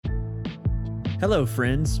Hello,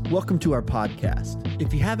 friends. Welcome to our podcast.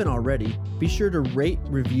 If you haven't already, be sure to rate,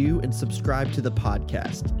 review, and subscribe to the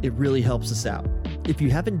podcast. It really helps us out. If you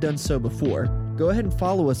haven't done so before, go ahead and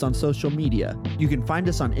follow us on social media. You can find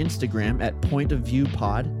us on Instagram at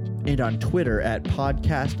PointOfViewPod and on Twitter at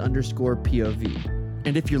podcast_POV.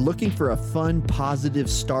 And if you're looking for a fun, positive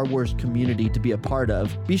Star Wars community to be a part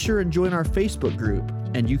of, be sure and join our Facebook group.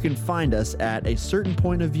 And you can find us at a certain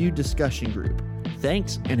point of view discussion group.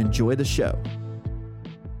 Thanks and enjoy the show.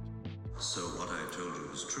 So what I told you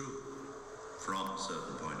is true, from a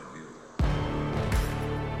certain point of view.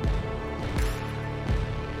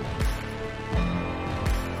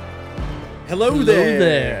 Hello Hello there.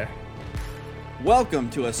 there.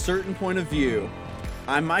 Welcome to A Certain Point of View.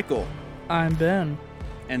 I'm Michael, I'm Ben.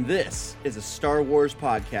 and this is a Star Wars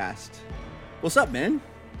podcast. What's up, man?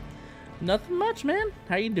 Nothing much, man.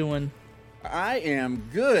 How you doing? I am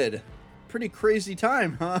good. Pretty crazy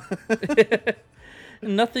time, huh?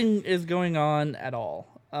 Nothing is going on at all.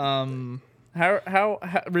 How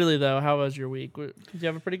really though? How was your week? Did you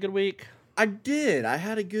have a pretty good week? I did. I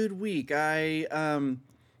had a good week. So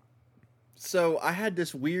I had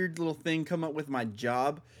this weird little thing come up with my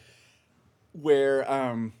job where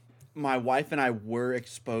my wife and I were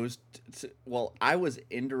exposed to, well, I was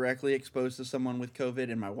indirectly exposed to someone with COVID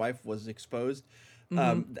and my wife was exposed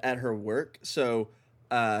at her work.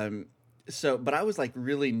 But I was like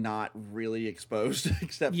really not really exposed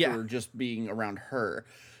except for just being around her.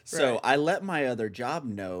 So I let my other job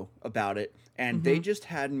know about it, and they just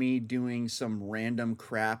had me doing some random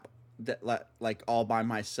crap that like all by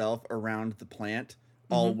myself around the plant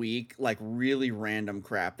all week, like really random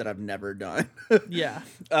crap that I've never done. Yeah.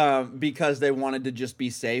 Because they wanted to just be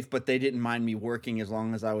safe, but they didn't mind me working as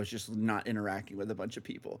long as I was just not interacting with a bunch of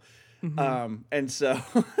people. And so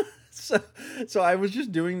So I was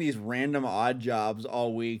just doing these random odd jobs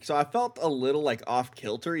all week. So I felt a little like off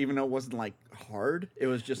kilter, even though it wasn't like hard. It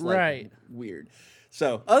was just like weird.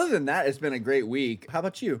 So other than that, it's been a great week. How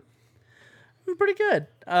about you? I'm pretty good.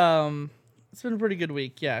 It's been a pretty good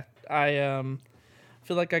week. Yeah. I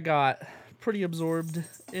feel like I got pretty absorbed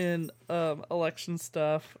in election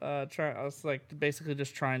stuff. I was like basically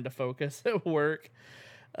just trying to focus at work.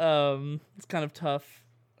 It's kind of tough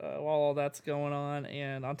while all that's going on,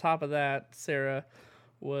 and on top of that, Sarah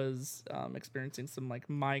was experiencing some like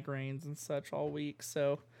migraines and such all week.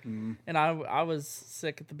 So, and I was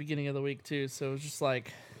sick at the beginning of the week too. So it was just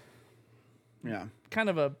like, kind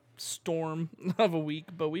of a storm of a week.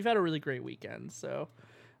 But we've had a really great weekend, so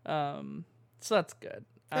that's good.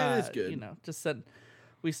 That is good. You know, just that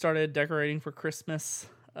we started decorating for Christmas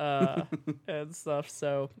and stuff.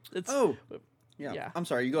 So it's yeah. I'm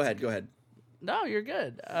sorry. You go ahead. No, you're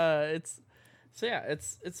good. It's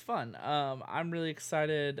fun. I'm really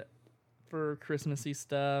excited for Christmassy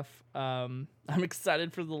stuff. I'm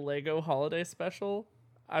excited for the Lego holiday special.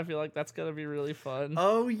 I feel like that's gonna be really fun.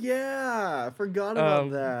 Oh yeah, I forgot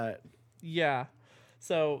about that. Yeah,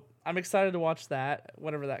 so I'm excited to watch that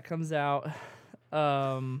whenever that comes out.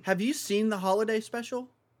 Have you seen the holiday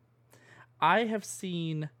special? I have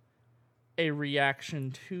seen a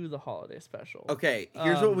reaction to the holiday special. Okay,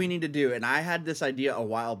 here's what we need to do. And I had this idea a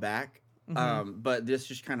while back, but this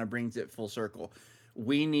just kind of brings it full circle.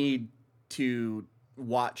 We need to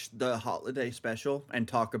watch the holiday special and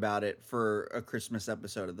talk about it for a Christmas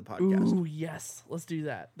episode of the podcast. Ooh, yes. Let's do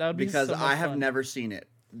that. That would be because so much I have fun. never seen it.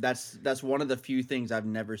 That's one of the few things I've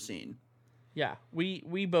never seen. Yeah,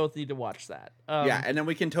 we both need to watch that. Yeah, and then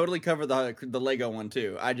we can totally cover the Lego one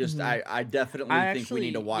too. I definitely think we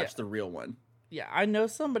need to watch the real one. Yeah, I know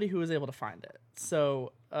somebody who was able to find it.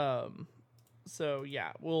 So yeah,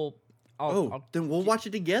 then we'll watch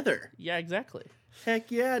it together. Yeah, exactly.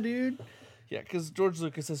 Heck yeah, dude. Yeah, because George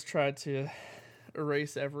Lucas has tried to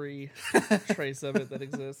erase every trace of it that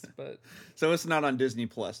exists, but so it's not on Disney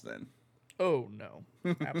Plus then. Oh no,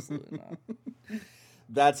 absolutely not.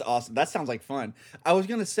 That's awesome. That sounds like fun. I was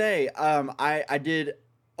gonna say, I did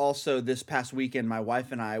also this past weekend. My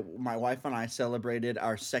wife and I celebrated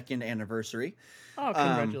our 2nd anniversary. Oh,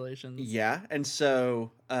 congratulations! Yeah, and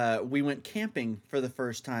so we went camping for the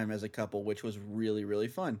first time as a couple, which was really really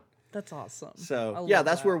fun. That's awesome. So yeah,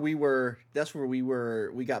 that's where we were. That's where we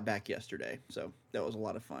were. We got back yesterday, so that was a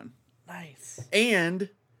lot of fun. Nice. And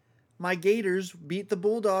my Gators beat the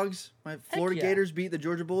Bulldogs. My Florida Gators beat the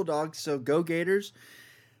Georgia Bulldogs. So go Gators.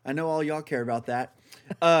 I know all y'all care about that.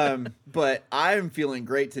 But I'm feeling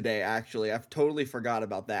great today, actually. I've totally forgot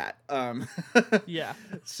about that. Yeah.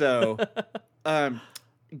 So,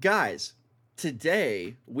 guys,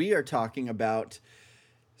 today we are talking about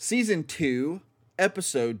Season 2,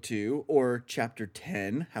 Episode 2, or Chapter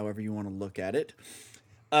 10, however you want to look at it,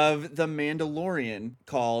 of The Mandalorian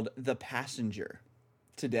called The Passenger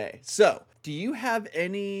today. So, do you have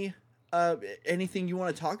anything you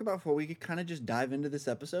want to talk about before we could kind of just dive into this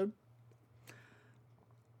episode?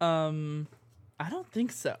 I don't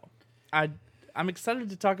think so. I'm excited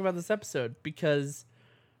to talk about this episode because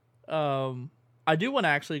I do want to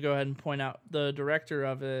actually go ahead and point out the director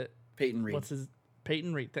of it. Peyton Reed.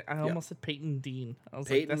 Peyton Reed. I almost said Peyton Dean. I was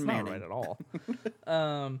Peyton like, that's Manning. not right at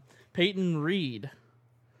all. Peyton Reed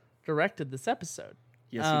directed this episode.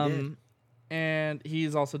 Yes, he did. And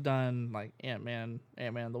he's also done like Ant-Man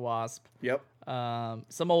and the Wasp. Yep.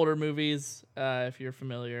 Some older movies, if you're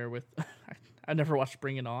familiar with. I never watched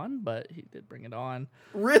Bring It On, but he did Bring It On.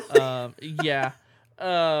 Really? Yeah.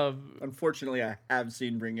 Unfortunately, I have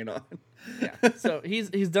seen Bring It On. Yeah. So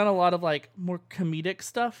he's done a lot of like more comedic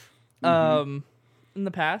stuff in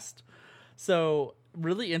the past. So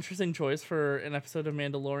really interesting choice for an episode of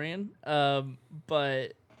Mandalorian.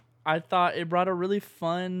 But I thought it brought a really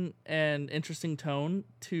fun and interesting tone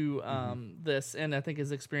to this, and I think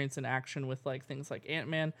his experience in action with like things like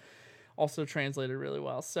Ant-Man also translated really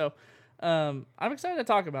well. So I'm excited to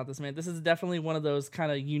talk about this, man. This is definitely one of those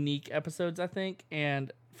kind of unique episodes, I think,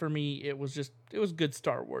 and for me, it was good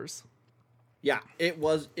Star Wars. Yeah, it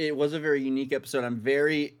was a very unique episode.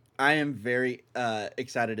 I am very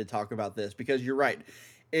excited to talk about this because you're right.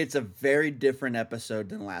 It's a very different episode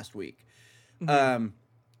than last week.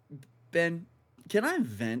 Ben, can I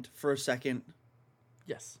vent for a second?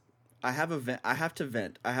 Yes. I have to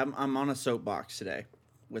vent. I'm on a soapbox today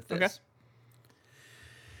with this. Okay.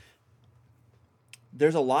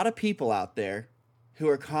 There's a lot of people out there who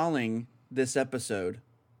are calling this episode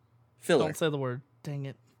filler. Don't say the word. Dang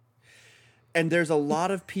it. And there's a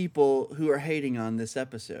lot of people who are hating on this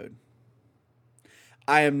episode.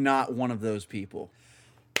 I am not one of those people.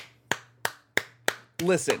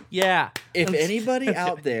 Listen. Yeah. If anybody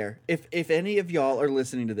out there, if any of y'all are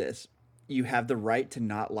listening to this, you have the right to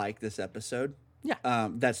not like this episode. Yeah.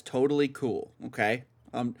 That's totally cool. Okay.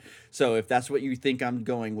 So if that's what you think I'm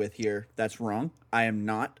going with here, that's wrong. I am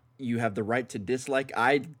not. You have the right to dislike.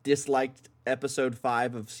 I disliked episode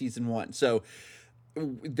 5 of season 1. So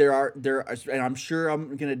there are, and I'm sure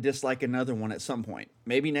I'm going to dislike another one at some point.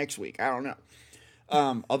 Maybe next week. I don't know.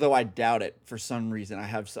 Although I doubt it for some reason. I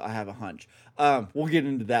have a hunch. We'll get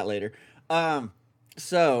into that later.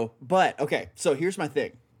 So here's my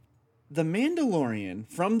thing. The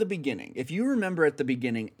Mandalorian from the beginning, if you remember at the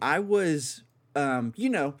beginning, I was,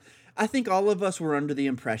 I think all of us were under the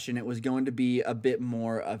impression it was going to be a bit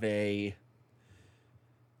more of a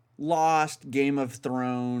Lost, Game of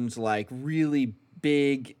Thrones, like really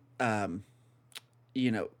big,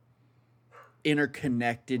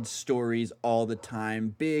 interconnected stories all the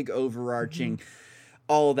time, big overarching,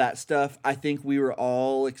 all that stuff. I think we were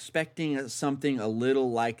all expecting something a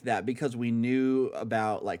little like that because we knew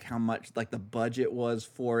about like how much like the budget was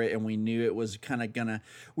for it, and we knew it was kind of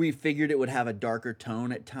we figured it would have a darker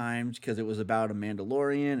tone at times because it was about a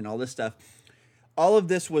Mandalorian and all this stuff. All of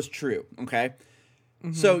this was true, okay?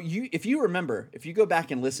 So if you remember, if you go back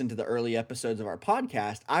and listen to the early episodes of our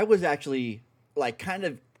podcast, I was actually like kind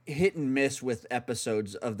of hit and miss with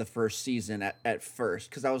episodes of the first season at first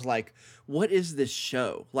because I was like, what is this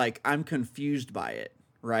show? Like, I'm confused by it,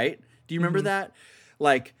 right? Do you remember that?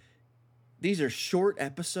 Like, these are short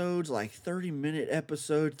episodes, like 30-minute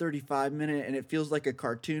episode, 35-minute, and it feels like a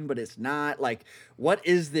cartoon, but it's not. Like, what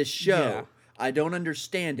is this show? Yeah. I don't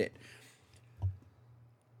understand it.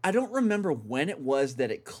 I don't remember when it was that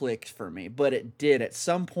it clicked for me, but it did at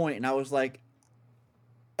some point, and I was like,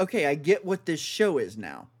 okay, I get what this show is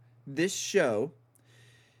now. This show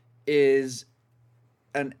is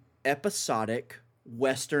an episodic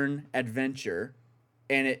Western adventure,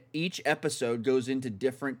 and each episode goes into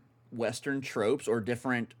different Western tropes or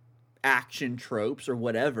different action tropes or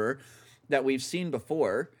whatever that we've seen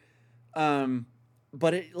before.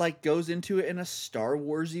 But it like goes into it in a Star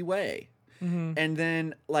Wars-y way. And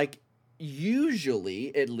then like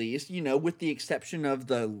usually, at least, with the exception of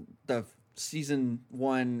the season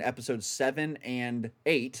 1 episodes 7 and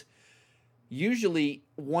 8, usually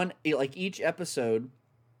each episode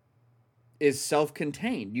is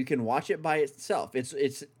self-contained. You can watch it by itself.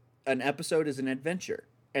 It's an episode is an adventure,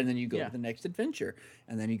 and then you go to the next adventure,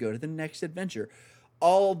 and then you go to the next adventure,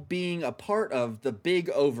 all being a part of the big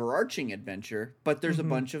overarching adventure, but there's a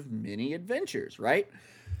bunch of mini adventures, right?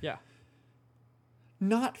 Yeah.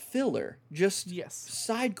 Not filler, just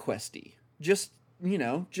side questy. Just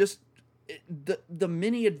the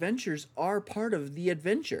mini adventures are part of the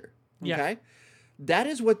adventure. Okay? Yeah. That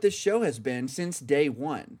is what this show has been since day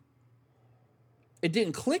one. It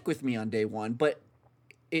didn't click with me on day one, but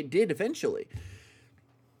it did eventually.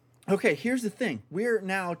 Okay, here's the thing. We're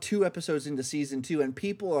now 2 episodes into season 2, and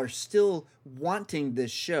people are still wanting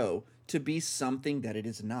this show to be something that it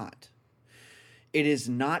is not. It is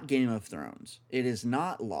not Game of Thrones. It is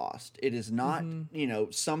not Lost. It is not,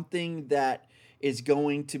 something that is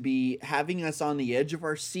going to be having us on the edge of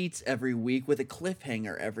our seats every week with a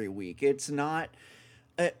cliffhanger every week. It's not,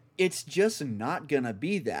 it's just not going to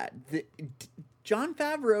be that. Jon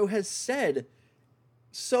Favreau has said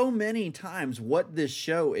so many times what this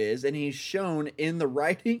show is, and he's shown in the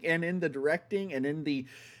writing and in the directing and in the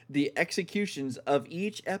executions of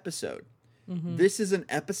each episode. Mm-hmm. This is an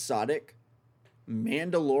episodic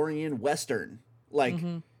Mandalorian Western. Like,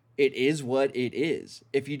 it is what it is.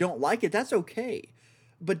 If you don't like it, that's okay.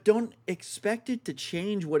 But don't expect it to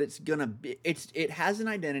change what it's gonna be. It has an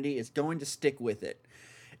identity. It's going to stick with it.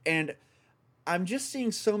 And I'm just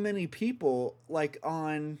seeing so many people, like,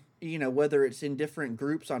 on, whether it's in different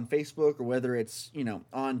groups on Facebook or whether it's,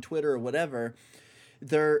 on Twitter or whatever,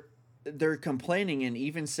 they're complaining and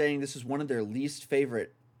even saying this is one of their least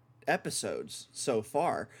favorite episodes so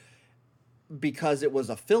far because it was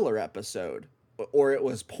a filler episode or it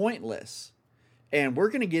was pointless. And we're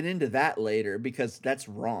going to get into that later because that's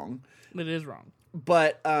wrong. It is wrong.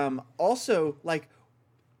 But also, like,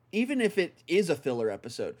 even if it is a filler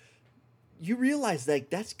episode, you realize, like,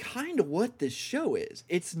 that's kind of what this show is.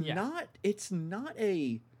 It's not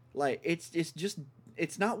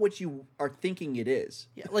what you are thinking it is.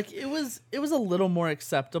 Yeah, like, it was a little more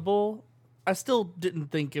acceptable. I still didn't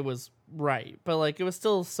think it was right, but, like, it was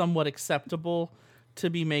still somewhat acceptable to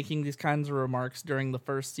be making these kinds of remarks during the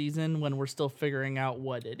first season when we're still figuring out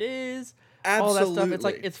what it is. Absolutely. All that stuff. It's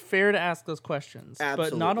like, it's fair to ask those questions. Absolutely.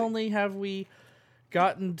 But not only have we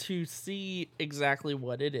gotten to see exactly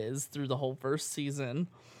what it is through the whole first season,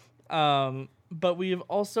 but we've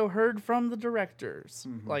also heard from the directors,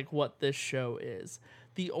 like, what this show is.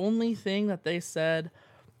 The only thing that they said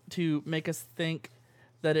to make us think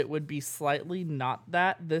that it would be slightly not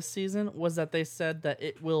that this season was that they said that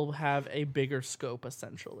it will have a bigger scope,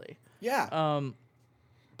 essentially. Yeah.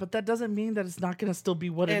 But that doesn't mean that it's not going to still be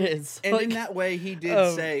what it is. And like, in that way, he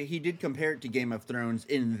did compare it to Game of Thrones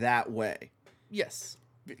in that way. Yes.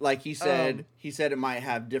 Like he said it might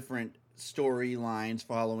have different storylines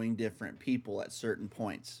following different people at certain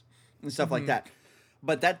points and stuff like that.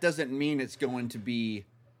 But that doesn't mean it's going to be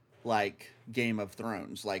like Game of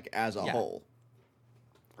Thrones, like, as a whole.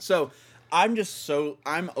 So I'm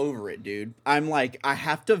over it, dude. I'm like, I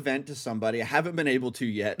have to vent to somebody. I haven't been able to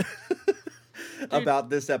yet about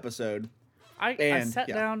this episode. I sat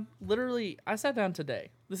down today.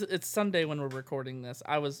 It's Sunday when we're recording this.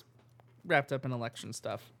 I was wrapped up in election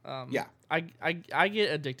stuff. I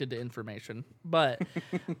get addicted to information, but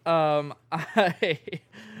my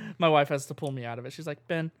wife has to pull me out of it. She's like,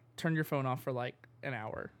 Ben, turn your phone off for like an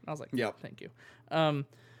hour. I was like, yep, thank you. I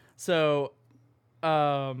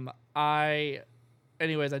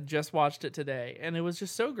just watched it today, and it was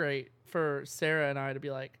just so great for Sarah and I to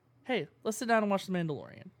be like, hey, let's sit down and watch The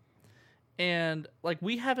Mandalorian. And, like,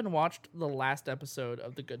 we haven't watched the last episode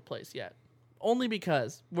of The Good Place yet, only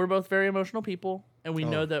because we're both very emotional people, and we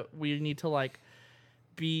know that we need to, like,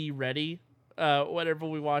 be ready whenever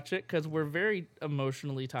we watch it, because we're very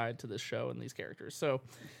emotionally tied to this show and these characters. So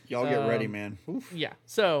y'all get ready, man. Oof. Yeah.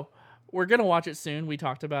 So we're gonna watch it soon. We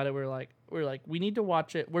talked about it. We're like, we need to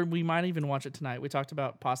watch it. We might even watch it tonight. We talked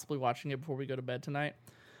about possibly watching it before we go to bed tonight.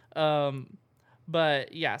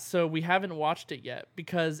 But yeah, so we haven't watched it yet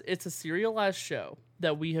because it's a serialized show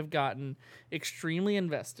that we have gotten extremely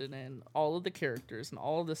invested in, all of the characters and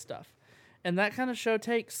all of this stuff. And that kind of show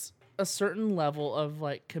takes a certain level of,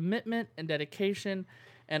 like, commitment and dedication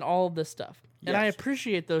and all of this stuff. Yes. And I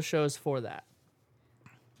appreciate those shows for that.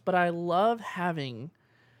 But I love having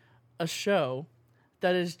a show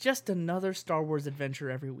that is just another Star Wars adventure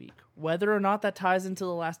every week. Whether or not that ties into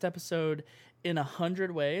the last episode in 100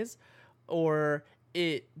 ways, or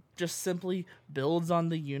it just simply builds on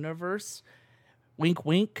the universe, wink,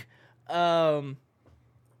 wink. It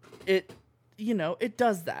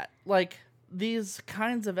does that. Like, these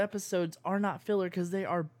kinds of episodes are not filler because they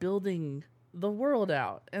are building the world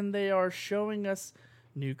out, and they are showing us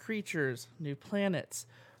new creatures, new planets,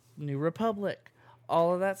 new republic,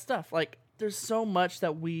 all of that stuff. Like, there's so much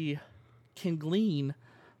that we can glean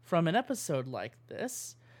from an episode like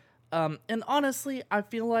this. And honestly, I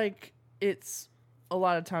feel like it's a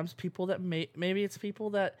lot of times people that maybe it's people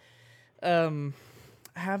that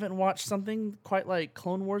haven't watched something quite like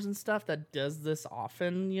Clone Wars and stuff that does this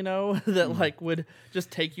often, that like would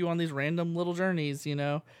just take you on these random little journeys,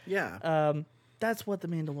 Yeah. That's what The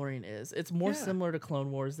Mandalorian is. It's more similar to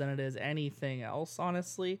Clone Wars than it is anything else,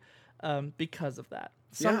 honestly, because of that.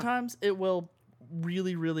 Sometimes it will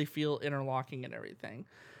really, really feel interlocking and everything.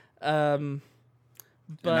 But and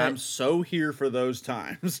I'm so here for those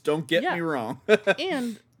times. Don't get me wrong.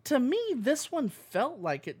 And to me, this one felt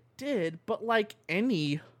like it did, but like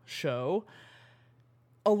any show,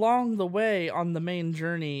 along the way on the main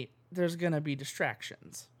journey, there's going to be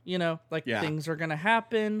distractions. You know, like things are going to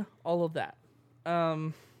happen, all of that.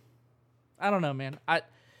 I don't know, man.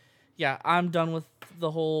 I'm done with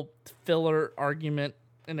the whole filler argument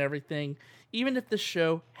and everything. Even if the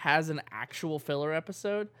show has an actual filler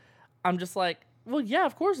episode, I'm just like, well, yeah,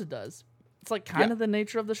 of course it does. It's like kind of the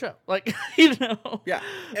nature of the show. Like, you know. Yeah.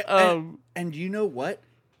 And you know what?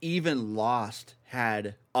 Even Lost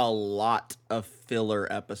had a lot of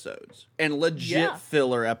filler episodes and legit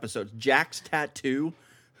filler episodes. Jack's tattoo.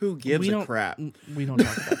 Who gives a crap? We don't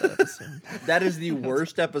talk about that episode. That is the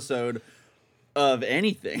worst episode of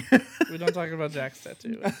anything. We don't talk about Jack's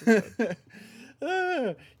tattoo episode.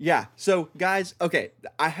 Yeah. So, guys, okay,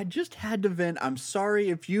 I had just had to vent. I'm sorry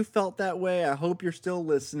if you felt that way. I hope you're still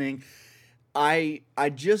listening. I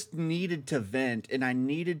just needed to vent, and I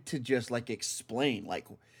needed to just like explain, like,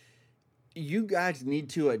 you guys need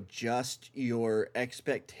to adjust your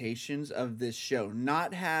expectations of this show.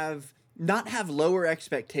 Not have lower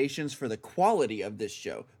expectations for the quality of this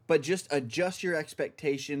show, but just adjust your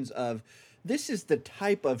expectations of this is the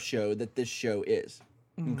type of show that this show is.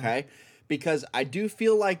 Okay? Because I do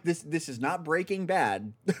feel like this is not Breaking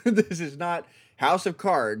Bad. This is not House of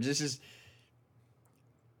Cards. This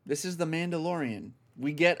is the Mandalorian.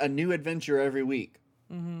 We get a new adventure every week.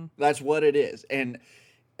 That's what it is. And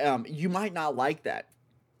you might not like that.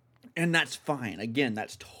 And that's fine. Again,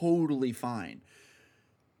 that's totally fine.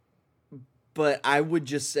 But I would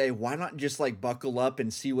just say, why not just like buckle up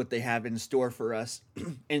and see what they have in store for us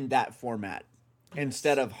in that format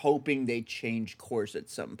instead of hoping they change course at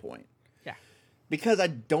some point. Yeah. Because I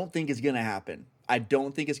don't think it's going to happen.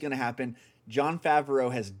 Jon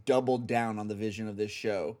Favreau has doubled down on the vision of this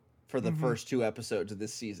show for the first 2 episodes of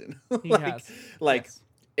this season.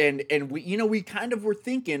 And we kind of were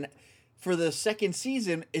thinking for the second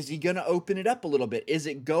season, is he going to open it up a little bit? Is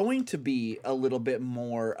it going to be a little bit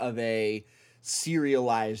more of a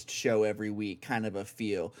serialized show every week kind of a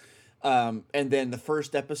feel? And then the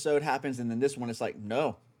first episode happens, and then this one is like,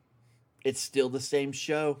 no, it's still the same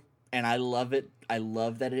show. And I love it. I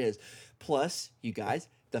love that it is. Plus, you guys,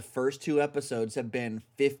 the first 2 episodes have been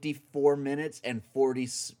 54 minutes and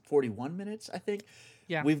 41 minutes, I think.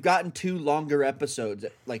 Yeah. We've gotten 2 longer episodes,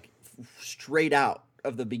 like straight out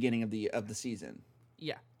of the beginning of the season.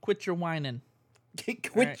 Yeah. Quit your whining.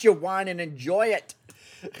 Quit your whining and enjoy it.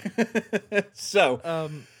 So.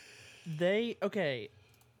 Okay.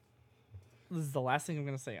 This is the last thing I'm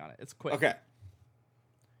going to say on it. It's quick. Okay.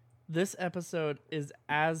 This episode is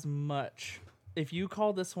as much, if you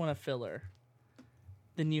call this one a filler,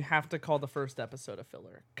 then you have to call the first episode a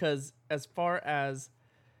filler. Because as far as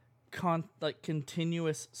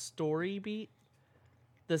continuous story beat,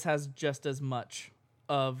 this has just as much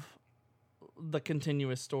of the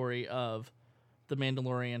continuous story of the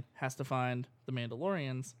Mandalorian has to find the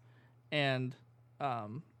Mandalorians and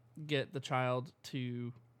get the child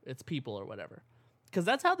to its people or whatever. Because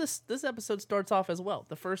that's how this episode starts off as well.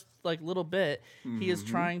 The first little bit, he is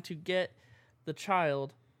trying to get the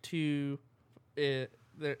child to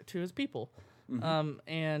his people,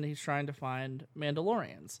 and he's trying to find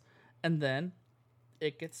Mandalorians, and then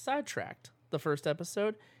it gets sidetracked. The first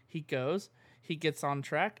episode, he gets on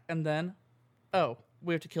track, and then,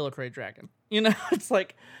 we have to kill a Krayt dragon. You know,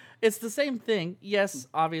 it's the same thing. Yes,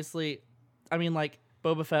 obviously, I mean,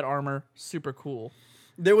 Boba Fett armor, super cool.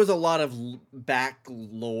 There was a lot of back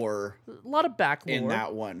lore. In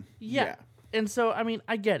that one. Yeah. And so, I mean,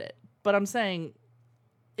 I get it. But I'm saying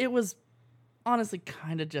it was honestly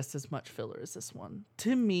kind of just as much filler as this one.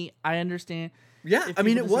 To me, I understand. Yeah, I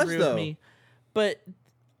mean, it was, though. Me, but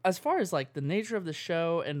as far as, the nature of the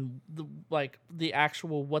show and, the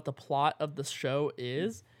actual what the plot of the show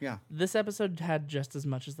is, this episode had just as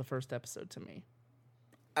much as the first episode to me.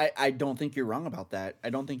 I don't think you're wrong about that.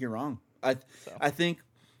 I don't think you're wrong. I think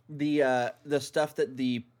the stuff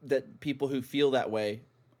that people who feel that way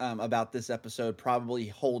about this episode probably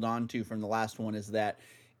hold on to from the last one is that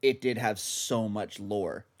it did have so much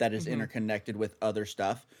lore that is interconnected with other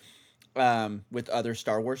stuff, with other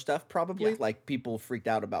Star Wars stuff probably. Yeah. People freaked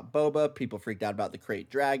out about Boba, people freaked out about the Krayt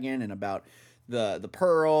Dragon and about the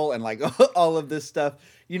Pearl and all of this stuff.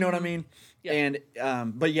 You know what I mean? Yeah. And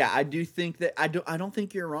but yeah, I do think that I don't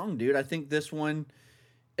think you're wrong, dude. I think this one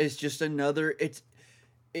is just another. It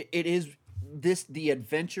is the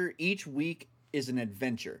adventure each week is an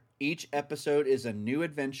adventure. Each episode is a new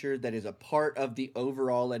adventure that is a part of the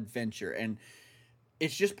overall adventure. And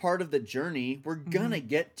it's just part of the journey. We're gonna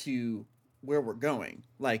get to where we're going.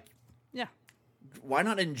 Like, Yeah. why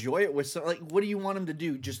not enjoy it with some, like, what do you want them to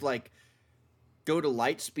do? Just like go to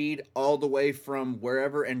light speed all the way from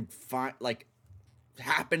wherever and find, like,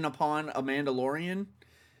 happen upon a Mandalorian?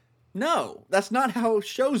 No, that's not how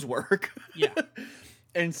shows work. Yeah.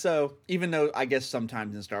 And so, even though I guess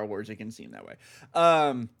sometimes in Star Wars it can seem that way.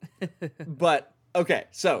 But, okay,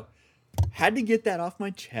 so, had to get that off my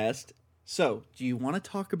chest. So, do you want to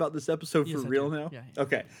talk about this episode for real now? Yeah.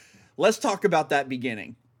 Okay, let's talk about that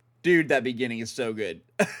beginning. Dude, that beginning is so good.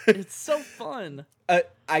 It's so fun.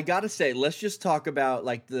 I gotta say, let's just talk about,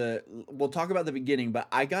 like, we'll talk about the beginning, but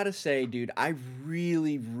I gotta say, dude, I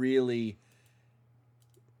really, really,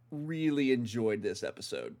 really enjoyed this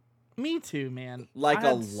episode. Me too, man. Like,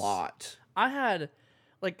 a lot. I had,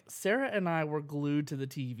 like, Sarah and I were glued to the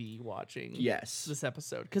TV watching this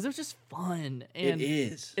episode because it was just fun. And it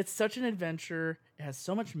is. It's such an adventure. It has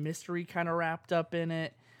so much mystery kind of wrapped up in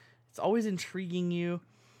it. It's always intriguing you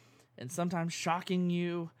and sometimes shocking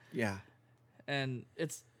you. Yeah. And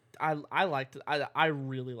I liked it. I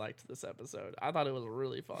really liked this episode. I thought it was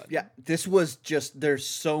really fun. Yeah, this was just, there's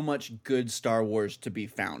so much good Star Wars to be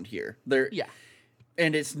found here. Yeah.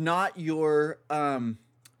 And it's not your,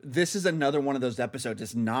 this is another one of those episodes.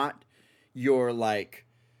 It's not your, like,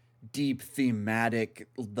 deep thematic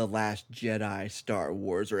The Last Jedi Star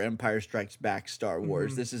Wars or Empire Strikes Back Star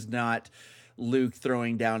Wars. This is not Luke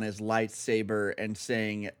throwing down his lightsaber and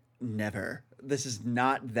saying never. This is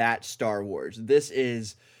not that Star Wars. This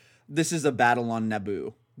is a battle on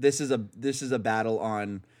Naboo. This is a battle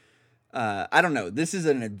on, I don't know. This is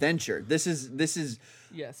an adventure. This is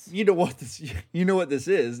Yes. You know what this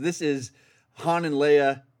is. This is Han and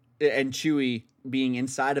Leia and Chewie being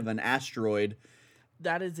inside of an asteroid.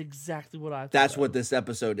 That is exactly what I thought. That's what this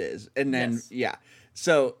episode is. And then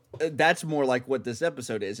so that's more like what this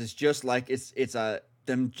episode is. It's just like it's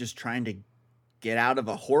them just trying to get out of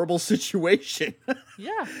a horrible situation.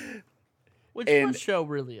 Yeah. Which And- one show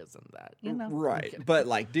really isn't that, you know? Right. Okay. But,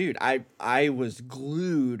 like, dude, I was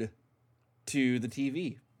glued to the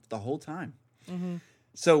TV the whole time. Mm-hmm.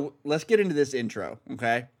 So let's get into this intro,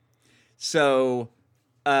 okay? So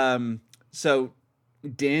Din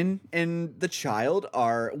and the child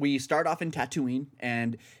we start off in Tatooine,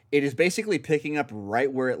 and it is basically picking up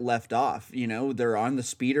right where it left off. You know, they're on the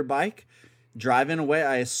speeder bike, driving away,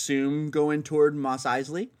 I assume going toward Mos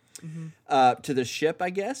Eisley. To the ship, I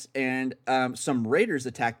guess, and some raiders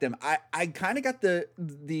attacked them. I kind of got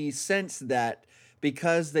the sense that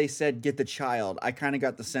because they said get the child, I kind of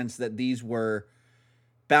got the sense that these were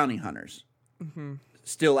bounty hunters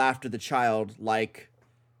still after the child, like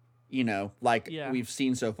we've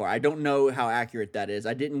seen so far. I don't know how accurate that is.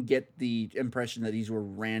 I didn't get the impression that these were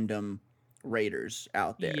random raiders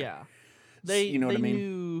out there. Yeah. They what I mean?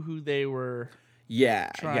 knew who they were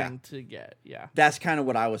trying to get. Yeah. That's kind of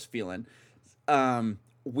what I was feeling.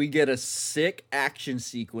 We get a sick action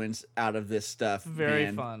sequence out of this stuff. Very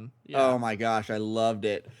man. fun. Yeah. Oh my gosh, I loved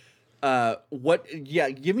it.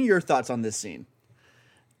 Give me your thoughts on this scene.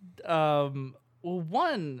 Well,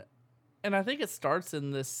 one, and I think it starts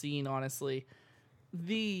in this scene, honestly.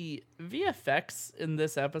 The VFX in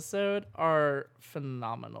this episode are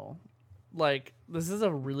phenomenal. Like, this is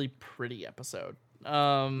a really pretty episode.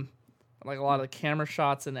 Like a lot of camera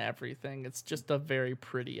shots and everything. It's just a very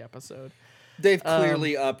pretty episode. They've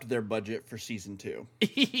clearly upped their budget for season 2.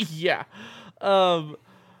 Yeah.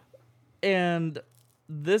 And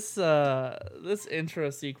this intro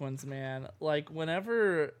sequence, man, like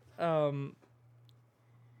whenever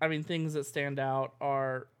things that stand out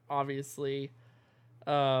are obviously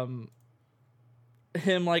him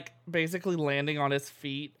like basically landing on his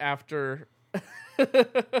feet after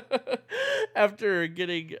after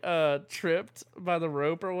getting tripped by the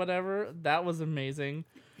rope or whatever. That was amazing.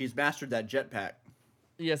 He's mastered that jetpack.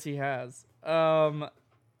 Yes, he has. The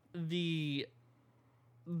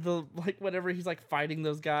like whenever he's like fighting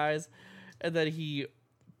those guys, and then he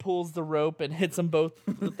pulls the rope and hits them both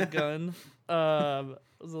with the gun. It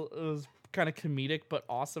was kind of comedic but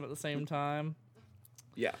awesome at the same time.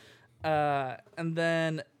 Yeah. And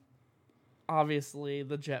then obviously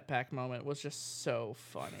the jetpack moment was just so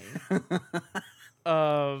funny.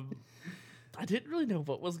 I didn't really know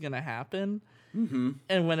what was gonna happen. Mm-hmm.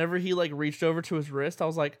 And whenever he like reached over to his wrist, I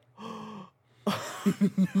was like,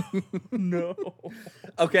 no.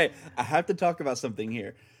 Okay, I have to talk about something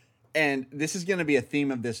here. And this is going to be a theme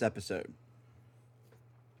of this episode.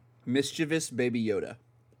 Mischievous Baby Yoda.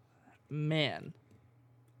 Man.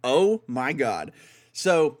 Oh my God.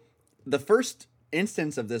 So the first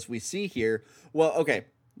instance of this we see here. Well, okay,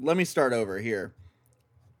 let me start over here.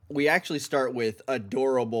 We actually start with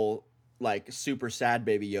adorable, like super sad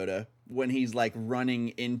Baby Yoda when he's like running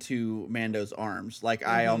into Mando's arms. Like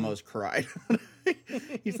I almost cried.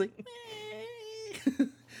 He's like,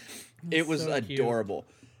 it was so adorable.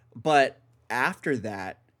 Cute. But after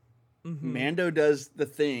that, Mando does the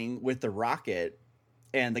thing with the rocket,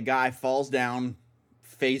 and the guy falls down,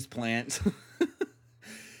 face plants.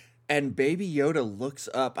 And Baby Yoda looks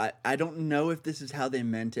up. I don't know if this is how they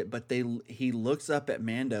meant it, but he looks up at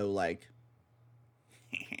Mando like,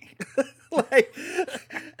 like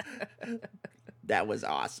that was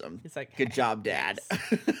awesome. He's like, good job, Dad.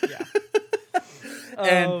 Yeah.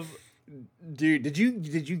 And dude, did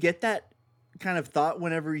you get that kind of thought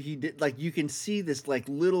whenever he did? Like, you can see this like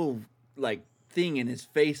little like thing in his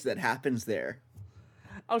face that happens there.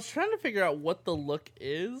 I was trying to figure out what the look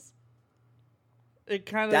is. It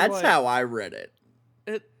kind of That's like, how I read it.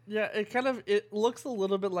 It looks a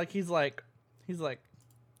little bit like he's like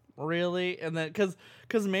really, and then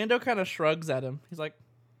because Mando kind of shrugs at him. He's like,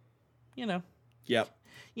 yep,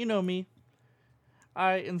 you know me,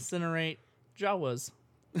 I incinerate Jawas.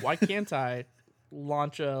 Why can't I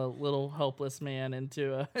launch a little helpless man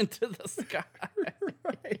into the sky?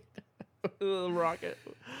 Right. The rocket.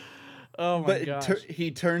 Oh my gosh.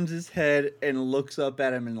 He turns his head and looks up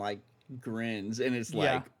at him and like grins, and it's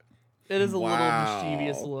like, it is a little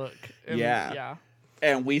mischievous look. And, yeah.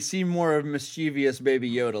 And we see more of mischievous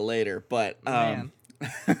Baby Yoda later, but I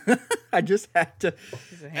just had to.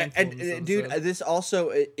 And dude, this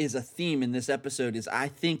also is a theme in this episode. Is I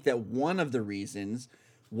think that one of the reasons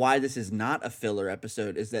why this is not a filler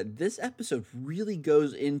episode is that this episode really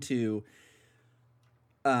goes into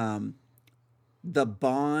the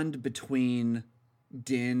bond between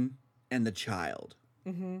Din and the child.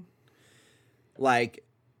 Mm-hmm. Like,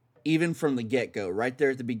 even from the get-go, right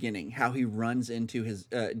there at the beginning, how he runs into his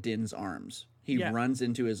Din's arms. He runs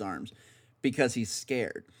into his arms because he's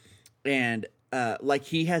scared. And, like,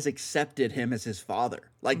 he has accepted him as his father.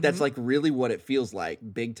 Like, that's, like, really what it feels like,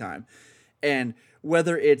 big time. And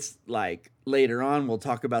whether it's, like, later on, we'll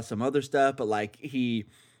talk about some other stuff, but, like, he,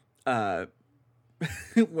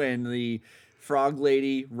 when the frog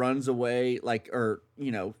lady runs away, like, or,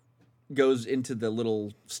 goes into the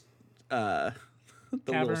little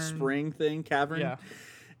little spring thing, cavern. Yeah.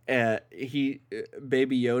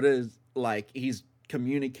 Baby Yoda is like, he's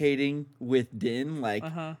communicating with Din, like,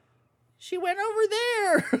 she went over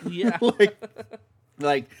there. Yeah.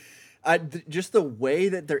 Just the way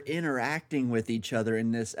that they're interacting with each other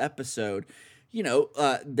in this episode.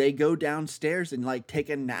 They go downstairs and like take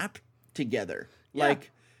a nap together. Yeah.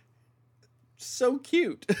 Like, so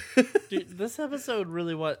cute. Dude, this episode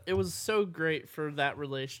really was so great for that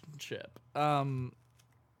relationship. And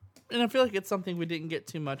I feel like it's something we didn't get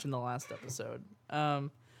too much in the last episode. I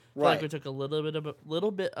feel like we took a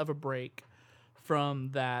little bit of a break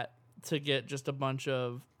from that to get just a bunch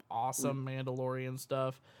of awesome Mandalorian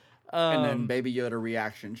stuff. And then Baby Yoda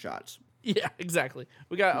reaction shots. Yeah, exactly.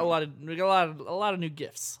 We got a lot of new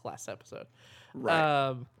gifts last episode.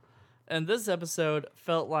 Right. And this episode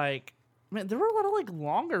felt like, man, there were a lot of like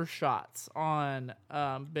longer shots on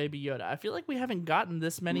Baby Yoda. I feel like we haven't gotten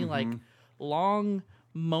this many like long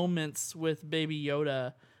moments with Baby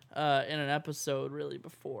Yoda in an episode really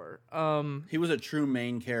before. He was a true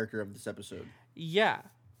main character of this episode. Yeah,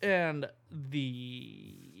 and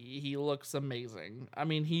he looks amazing. I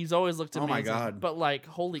mean, he's always looked amazing. Oh my god! But like,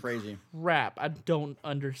 holy crap, I don't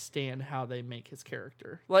understand how they make his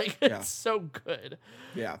character. Like, it's so good.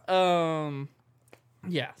 Yeah.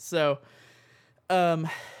 Yeah. So,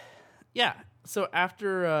 yeah. So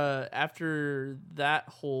after that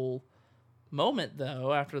whole moment,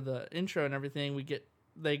 though, after the intro and everything,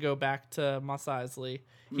 they go back to Mos Eisley.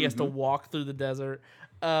 He has to walk through the desert.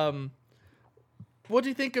 What do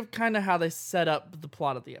you think of kind of how they set up the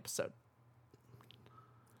plot of the episode?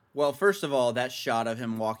 Well, first of all, that shot of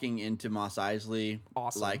him walking into Mos Eisley,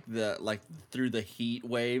 awesome. like through the heat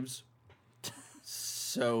waves,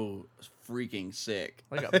 so freaking sick.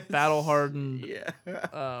 Like a battle hardened,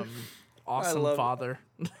 awesome father.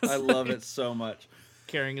 I love it so much.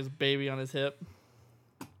 Carrying his baby on his hip.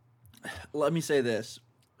 Let me say this: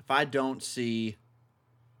 if I don't see,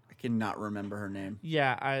 I cannot remember her name.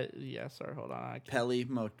 Sorry, hold on.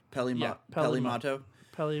 Pelimato.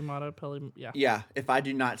 Yeah, if I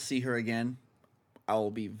do not see her again, I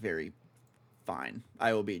will be very fine.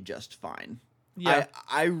 I will be just fine. Yeah.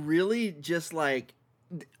 I really just like,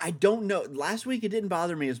 I don't know. Last week it didn't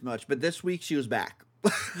bother me as much, but this week she was back.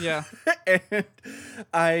 Yeah. And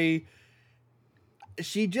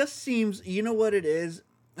she just seems, you know what it is?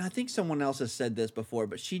 I think someone else has said this before,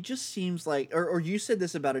 but she just seems like, or you said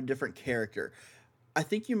this about a different character. I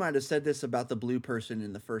think you might have said this about the blue person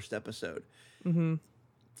in the first episode. Mm-hmm.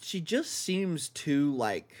 She just seems too,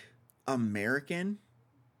 like, American.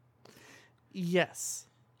 Yes.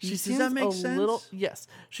 Does that make sense? Yes.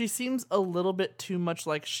 She seems a little bit too much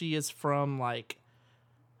like she is from, like...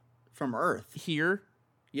 From Earth. Here.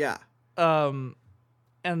 Yeah. And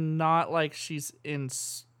not like she's in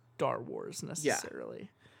Star Wars, necessarily.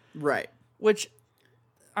 Yeah. Right. Which...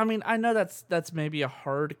 I mean, I know that's maybe a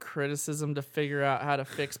hard criticism to figure out how to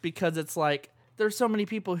fix, because it's like there's so many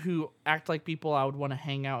people who act like people I would want to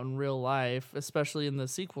hang out in real life, especially in the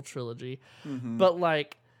sequel trilogy. Mm-hmm. But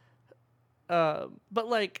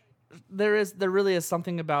there really is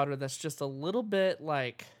something about her that's just a little bit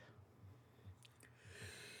like,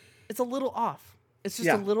 it's a little off. It's just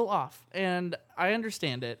a little off, and I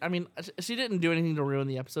understand it. I mean, she didn't do anything to ruin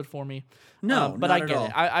the episode for me. No, but not I get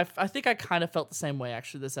at it. I think I kind of felt the same way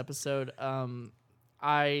actually this episode.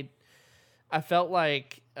 I felt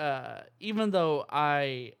like even though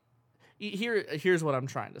here's what I'm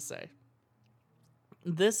trying to say.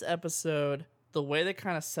 This episode, the way they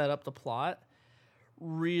kind of set up the plot,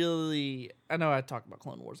 really, I know I talk about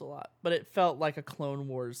Clone Wars a lot, but it felt like a Clone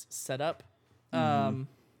Wars setup. Mm-hmm.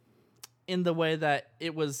 In the way that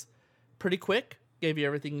it was pretty quick, gave you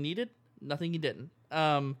everything you needed, nothing you didn't.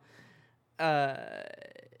 You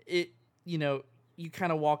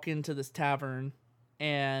kind of walk into this tavern,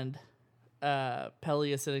 and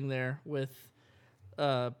Pelly is sitting there with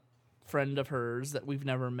a friend of hers that we've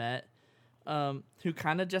never met, who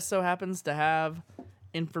kind of just so happens to have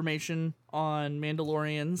information on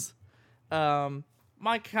Mandalorians.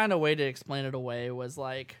 My kind of way to explain it away was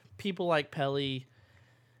like, people like Pelly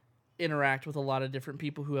interact with a lot of different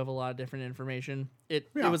people who have a lot of different information. It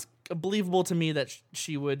was believable to me that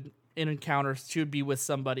she would be with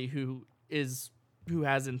somebody who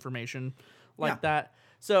has information like that.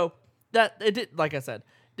 So that it did, like I said,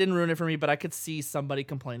 didn't ruin it for me, but I could see somebody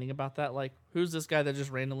complaining about that. Like, who's this guy that just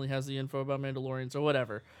randomly has the info about Mandalorians or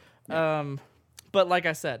whatever? Yeah. But like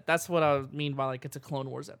I said, that's what I mean by like, it's a Clone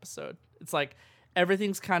Wars episode. It's like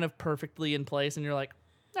everything's kind of perfectly in place, and you're like,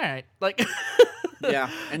 all right, like.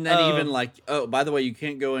 Yeah, and then even like, oh, by the way, you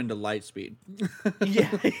can't go into light speed.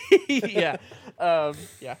 Yeah.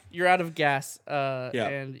 You're out of gas,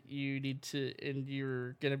 and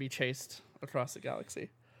you're gonna be chased across the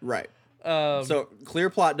galaxy. Right. So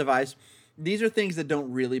clear plot device. These are things that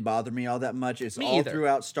don't really bother me all that much. It's all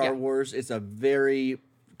throughout Star Wars. It's a very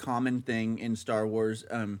common thing in Star Wars.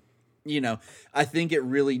 I think it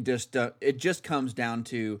really just comes down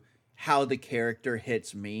to how the character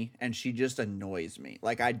hits me, and she just annoys me.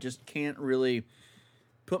 Like, I just can't really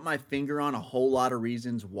put my finger on a whole lot of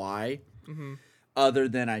reasons why, other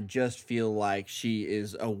than I just feel like she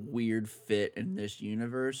is a weird fit in this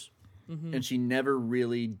universe, and she never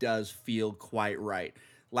really does feel quite right.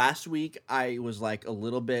 Last week, I was like a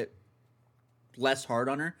little bit less hard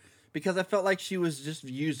on her, because I felt like she was just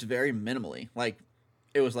used very minimally. Like,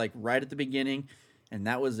 it was like right at the beginning, and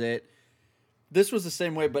that was it. This was the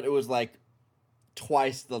same way, but it was like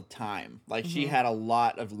twice the time. Like, she had a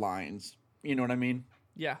lot of lines. You know what I mean?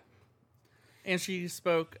 Yeah. And she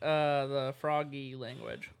spoke the froggy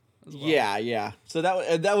language as well. Yeah. So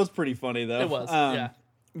that was pretty funny, though. It was, yeah.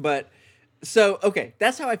 But, so, okay,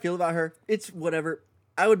 that's how I feel about her. It's whatever.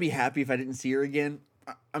 I would be happy if I didn't see her again.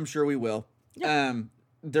 I'm sure we will. Yeah.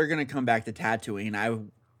 They're going to come back to Tatooine. I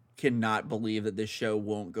cannot believe that this show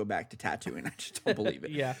won't go back to Tatooine. I just don't believe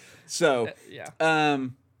it. Yeah. So,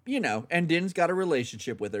 and Din's got a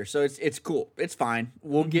relationship with her, so it's cool. It's fine.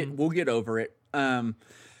 We'll get over it.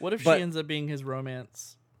 What if she ends up being his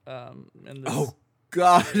romance? In this? Oh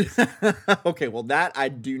God. Okay, well that I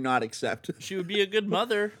do not accept. She would be a good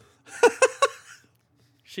mother.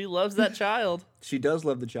 She loves that child. She does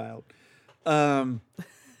love the child.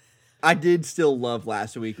 I did still love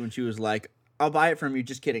last week when she was like, I'll buy it from you.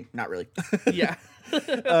 Just kidding. Not really. Yeah.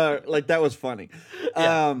 Like, that was funny.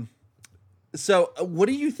 Yeah. So what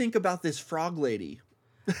do you think about this frog lady?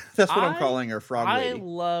 That's what I'm calling her, frog lady. I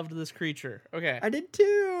loved this creature. Okay. I did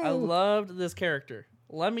too. I loved this character.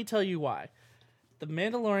 Let me tell you why. The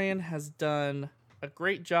Mandalorian has done a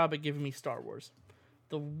great job at giving me Star Wars.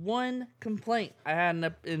 The one complaint I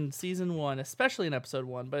had in season 1, especially in episode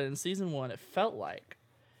 1, but in season 1, it felt like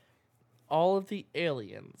all of the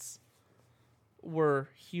aliens were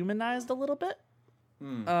humanized a little bit.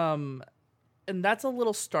 And that's a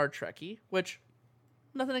little Star Trek-y, which,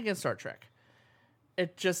 nothing against Star Trek.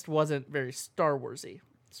 It just wasn't very Star Wars-y.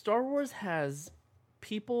 Star Wars has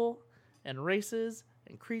people and races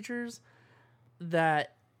and creatures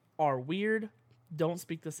that are weird, don't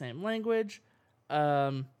speak the same language,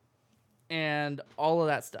 and all of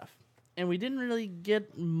that stuff. And we didn't really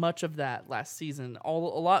get much of that last season.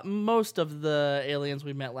 Most of the aliens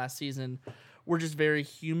we met last season were just very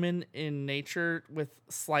human in nature with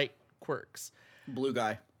slight quirks. Blue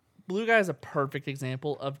guy. Blue guy is a perfect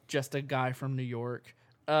example of just a guy from New York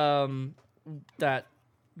that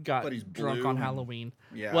got But he's drunk blue on and- Halloween.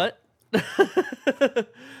 Yeah. What?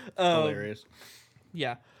 Hilarious.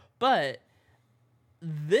 Yeah. But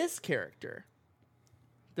this character,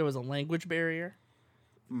 there was a language barrier.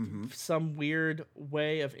 Mm-hmm. Some weird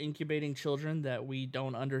way of incubating children that we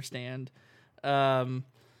don't understand.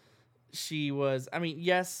 She was, I mean,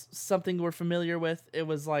 yes, something we're familiar with. It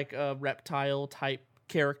was like a reptile type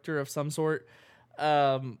character of some sort.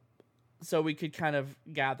 So we could kind of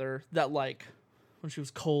gather that, like, when she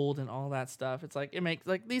was cold and all that stuff, it's like, it makes,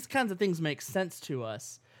 like, these kinds of things make sense to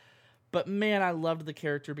us. But man, I loved the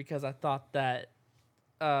character because I thought that,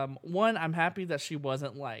 one, I'm happy that she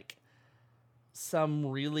wasn't like some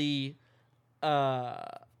really,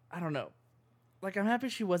 I don't know. Like, I'm happy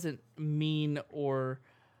she wasn't mean or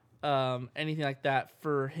anything like that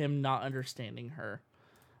for him not understanding her.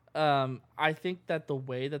 I think that the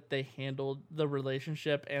way that they handled the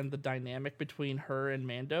relationship and the dynamic between her and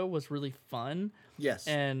Mando was really fun. Yes.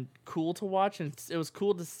 And cool to watch. And it was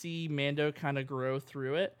cool to see Mando kind of grow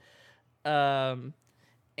through it.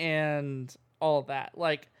 And all that.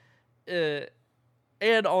 Like,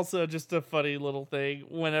 and also just a funny little thing,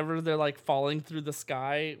 whenever they're like falling through the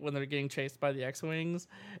sky when they're getting chased by the X-Wings,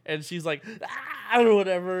 and she's like, ah, or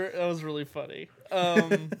whatever. That was really funny.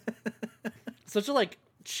 Such a like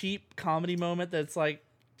cheap comedy moment that's like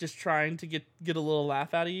just trying to get a little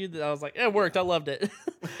laugh out of you. That I was like, it worked. I loved it.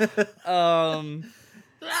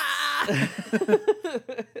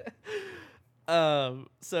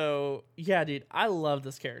 So yeah, dude, I love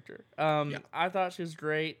this character. Yeah. I thought she was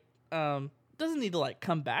great. Doesn't need to like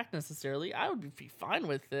come back necessarily. I would be fine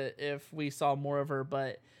with it if we saw more of her,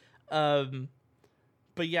 but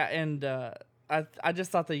yeah, and I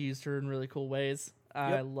just thought they used her in really cool ways.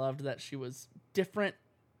 I loved that she was different,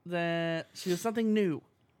 that she was something new.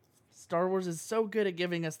 Star Wars is so good at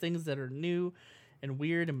giving us things that are new and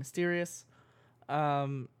weird and mysterious.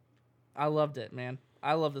 I loved it, man.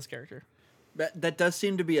 I love this character. That does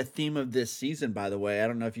seem to be a theme of this season, by the way. I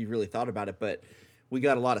don't know if you really thought about it, but we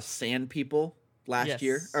got a lot of sand people last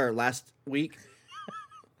year, or last week.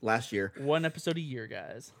 Last year. One episode a year,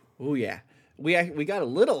 guys. Oh, yeah. We got a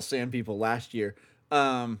little sand people last year.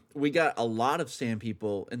 We got a lot of sand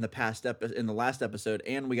people in the last episode,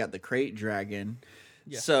 and we got the crate dragon.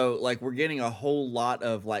 Yeah. So, like, we're getting a whole lot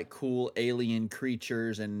of, like, cool alien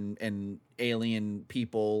creatures and alien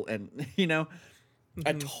people, and, you know,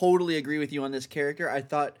 I totally agree with you on this character. I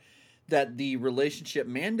thought that the relationship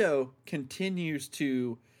Mando continues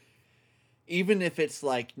to, even if it's,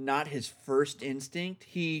 like, not his first instinct,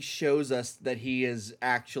 he shows us that he is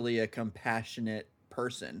actually a compassionate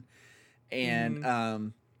person.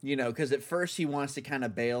 And, you know, because at first he wants to kind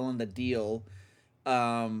of bail on the deal,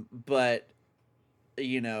 but,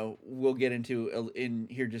 you know, we'll get into in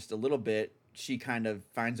here just a little bit. She kind of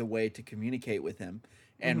finds a way to communicate with him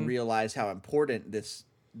and realize how important this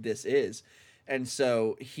is. And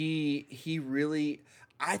so he really,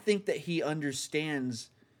 I think that he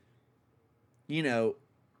understands, you know,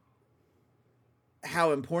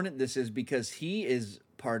 how important this is, because he is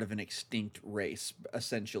part of an extinct race,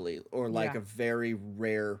 essentially, or like a very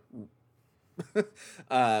rare,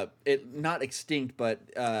 not extinct, but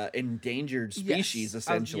endangered species,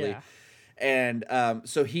 essentially. Yeah. And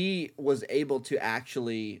so he was able to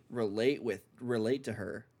actually relate to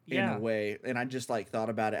her in a way, and I just like thought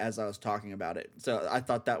about it as I was talking about it. So I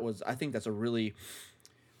think that's a really,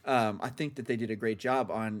 I think that they did a great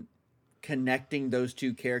job on connecting those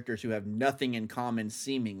two characters who have nothing in common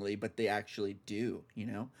seemingly, but they actually do, you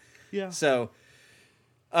know? Yeah. So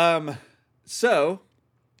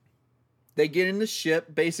they get in the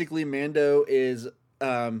ship. Basically, Mando is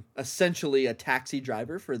essentially a taxi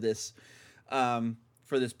driver for this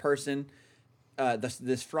person,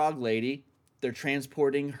 this frog lady. They're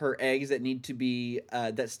transporting her eggs that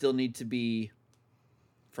still need to be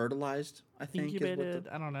fertilized, I think. Incubated,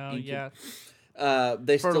 I don't know, yeah.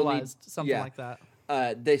 They fertilized, still need, something like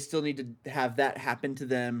that. They still need to have that happen to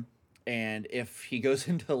them, and if he goes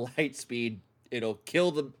into light speed, it'll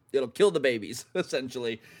kill the babies,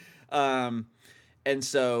 essentially. And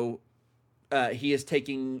so he is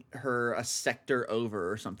taking her a sector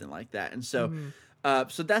over or something like that. And so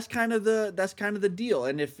so that's kind of the deal.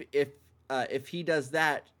 And if he does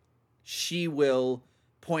that, she will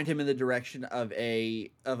point him in the direction of a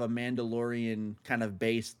Mandalorian kind of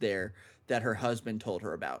base there, that her husband told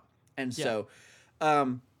her about. And so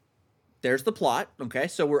there's the plot. Okay,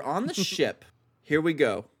 so we're on the ship. Here we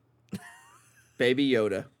go. Baby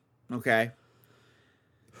Yoda. Okay.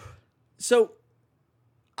 So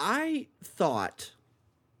I thought...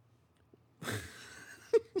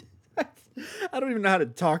 I don't even know how to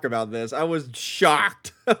talk about this. I was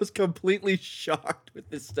shocked. I was completely shocked with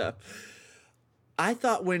this stuff. I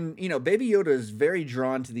thought when, Baby Yoda is very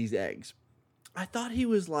drawn to these eggs, I thought he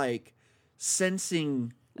was like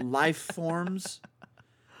sensing life forms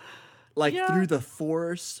like through the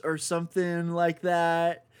Force or something like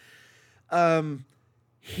that.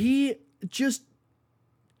 He just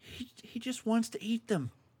wants to eat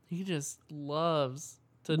them. He just loves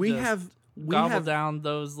to We gobble have down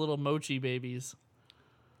those little mochi babies.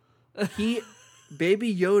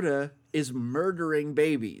 Baby Yoda is murdering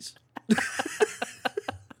babies.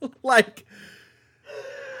 Like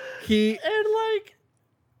I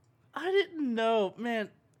didn't know, man.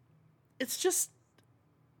 It's just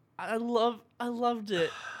I loved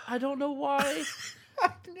it. I don't know why.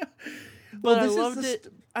 But I loved it.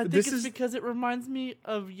 I think it's because it reminds me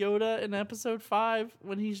of Yoda in episode 5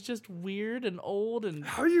 when he's just weird and old and...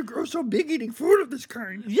 How you grow so big eting food of this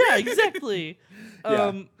kind? Yeah, exactly.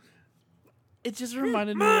 It just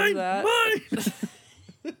reminded me of that.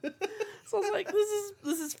 So I was like,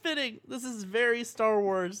 this is fitting. This is very Star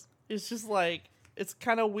Wars. It's just like, it's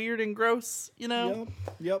kind of weird and gross,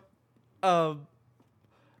 Yep. By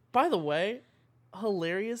the way,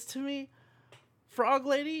 hilarious to me, Frog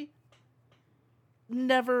Lady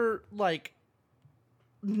never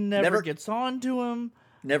gets on to him.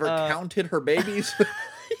 Never counted her babies.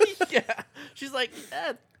 Yeah. She's like,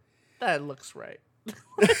 that looks right.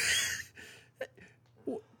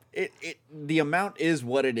 The amount is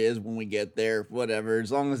what it is when we get there. Whatever,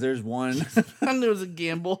 as long as there's one. I knew it was a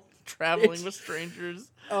gamble traveling with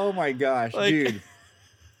strangers. Oh my gosh, dude.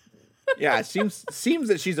 Yeah, it seems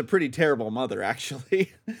that she's a pretty terrible mother,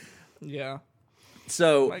 actually. Yeah.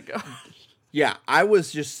 So, oh my gosh. Yeah, I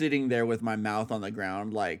was just sitting there with my mouth on the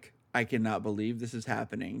ground, like, I cannot believe this is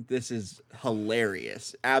happening. This is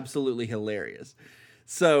hilarious, absolutely hilarious.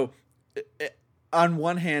 So, on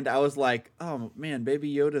one hand, I was like, oh man,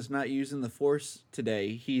 Baby Yoda's not using the Force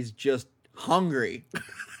today. He's just hungry.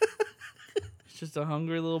 He's just a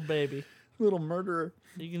hungry little baby. Little murderer.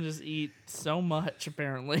 You can just eat so much,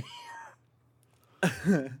 apparently.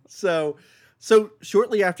 So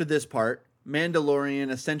shortly after this part, Mandalorian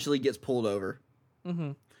essentially gets pulled over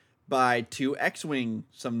by two X-Wing,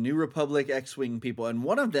 some New Republic X-Wing people, and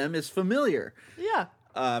one of them is familiar. Yeah.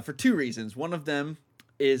 For two reasons. One of them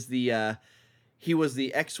is he was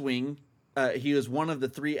the X-Wing. He was one of the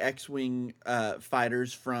 3 X-Wing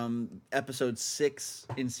fighters from episode 6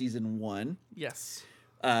 in season 1. Yes.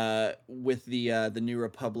 With the New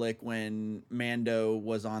Republic when Mando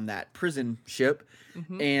was on that prison ship.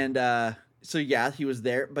 And so yeah, he was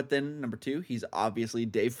there. But then number 2, he's obviously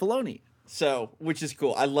Dave Filoni. So, which is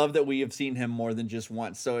cool. I love that we have seen him more than just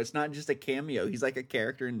once. So it's not just a cameo. He's like a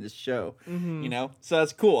character in this show, So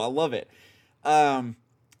that's cool. I love it.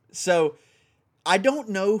 So I don't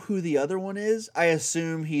know who the other one is. I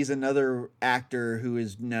assume he's another actor who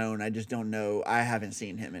is known. I just don't know. I haven't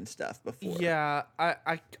seen him in stuff before. Yeah,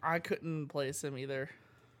 I couldn't place him either.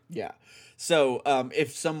 Yeah. So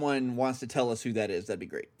if someone wants to tell us who that is, that'd be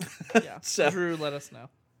great. Yeah. So, Drew, let us know.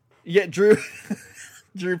 Yeah, Drew.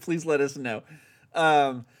 Drew, please let us know.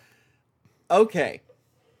 Okay.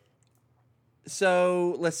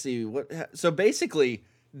 So let's see. So basically,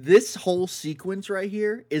 this whole sequence right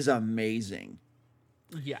here is amazing.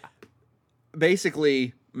 Yeah.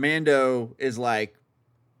 Basically, Mando is like,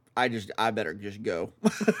 I better just go.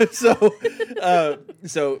 So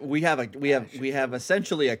we have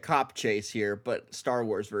essentially a cop chase here, but Star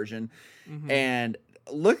Wars version. And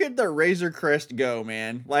look at the Razor Crest go,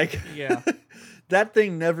 man. Like, yeah. That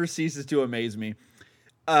thing never ceases to amaze me.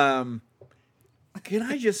 Can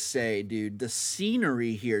I just say, dude, the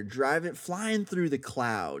scenery here, flying through the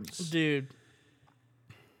clouds. Dude.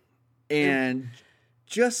 And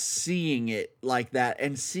just seeing it like that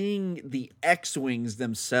and seeing the X-Wings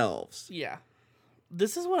themselves. Yeah.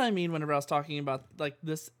 This is what I mean whenever I was talking about, like,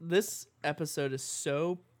 this episode is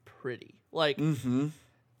so pretty. Like, in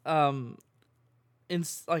so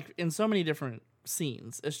many different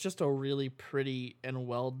scenes, it's just a really pretty and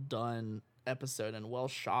well done episode and well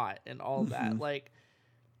shot and all that. Like,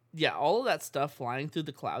 yeah, all of that stuff flying through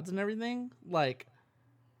the clouds and everything, like,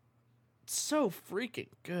 so freaking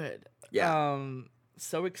good. Yeah.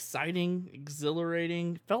 So exciting,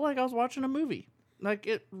 exhilarating. Felt like I was watching a movie. Like,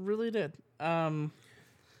 it really did.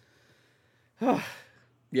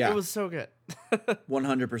 Yeah. It was so good.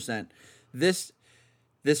 100%. This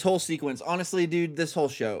whole sequence, honestly, dude, this whole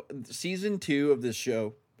show, season 2 of this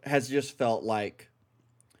show has just felt like,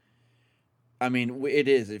 I mean,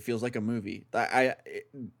 it feels like a movie.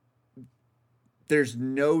 There's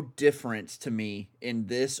no difference to me in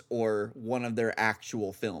this or one of their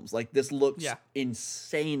actual films. Like, this looks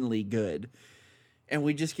insanely good. And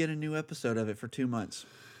we just get a new episode of it for 2 months.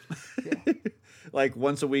 Yeah. Like,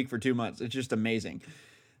 once a week for 2 months. It's just amazing.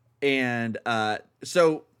 And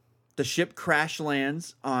so the ship crash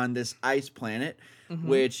lands on this ice planet,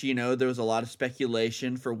 which, you know, there was a lot of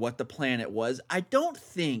speculation for what the planet was. I don't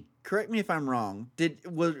think, correct me if I'm wrong,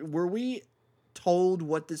 were we told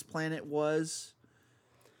what this planet was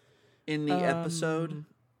in the episode?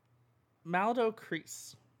 Maldo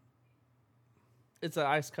Crease. It's an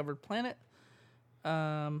ice-covered planet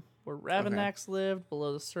where Ravanax lived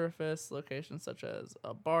below the surface. Locations such as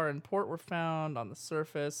a bar and port were found on the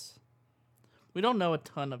surface. We don't know a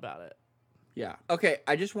ton about it. Yeah. Okay,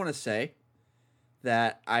 I just want to say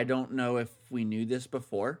that I don't know if we knew this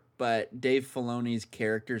before, but Dave Filoni's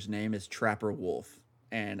character's name is Trapper Wolf,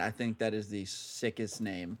 and I think that is the sickest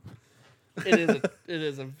name. It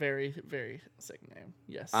is a very, very sick name.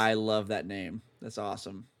 Yes. I love that name. That's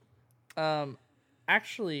awesome.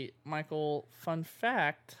 Actually, Michael, fun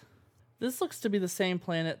fact, this looks to be the same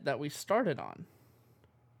planet that we started on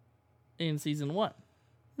in season 1.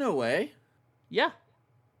 No way. Yeah.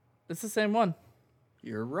 It's the same one.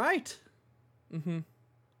 You're right.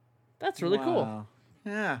 That's really cool.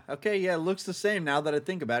 Yeah. Okay. Yeah. It looks the same now that I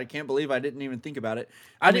think about it. Can't believe I didn't even think about it.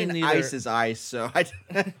 I mean, didn't either. ice is ice, so I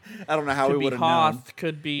don't know how Could we be would have Hoth, known.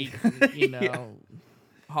 could be, you know,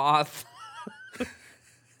 Hoth.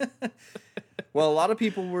 Well, a lot of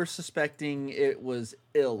people were suspecting it was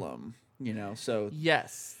Ilum, you know, so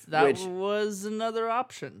Yes, that was another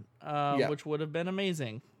option, which would have been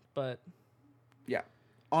amazing. But yeah,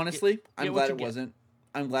 honestly, I'm glad it get. wasn't.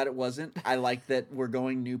 I'm glad it wasn't. I like that we're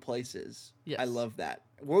going new places. Yes. I love that.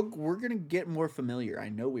 We're gonna get more familiar. I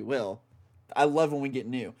know we will. I love when we get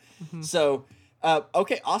new. So,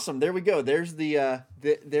 okay, awesome. There we go. There's the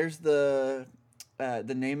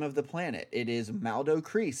name of the planet. It is Maldo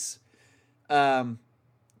Crease.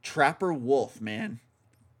 Trapper Wolf, man.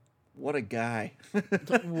 What a guy.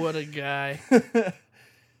 what a guy.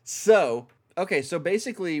 So, okay, so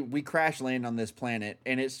basically we crash land on this planet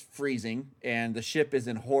and it's freezing and the ship is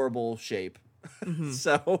in horrible shape.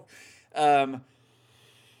 So,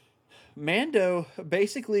 Mando,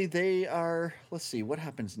 basically they are, let's see, what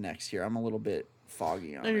happens next here? I'm a little bit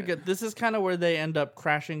foggy on No, you're it. good. This is kind of where they end up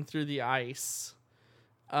crashing through the ice.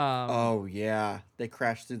 Oh, yeah. They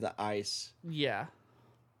crash through the ice. Yeah.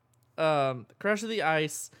 Crash through the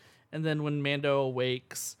ice, and then when Mando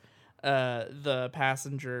awakes, the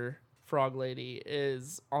passenger frog lady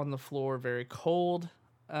is on the floor, very cold,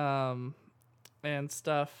 and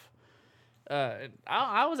stuff.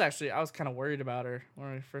 I was kind of worried about her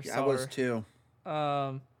when we first saw her. I was too.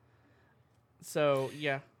 So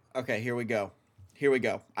yeah. Okay, here we go.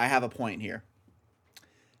 I have a point here.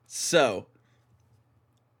 So,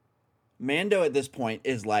 Mando at this point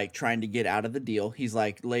is like trying to get out of the deal. He's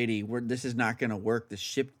like, "Lady, this is not going to work. The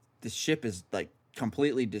ship is like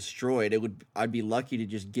completely destroyed. I'd be lucky to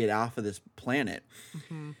just get off of this planet."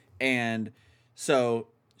 And so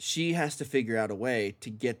she has to figure out a way to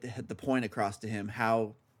get the point across to him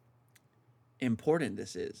how important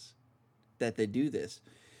this is that they do this.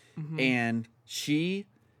 And she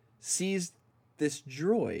sees this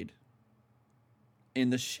droid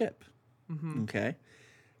in the ship. Okay.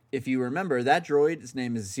 If you remember, that droid, his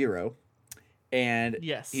name is Zero. And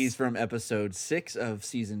Yes. he's from episode 6 of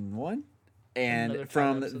season 1. And Another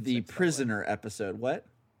from title, episode the 6, by the way. Prisoner episode. What?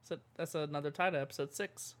 So that's another tie to episode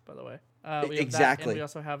 6, by the way. We have that, Exactly. and we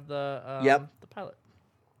also have the the pilot.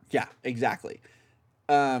 Yeah, exactly.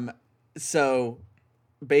 So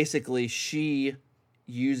basically she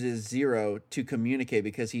uses Zero to communicate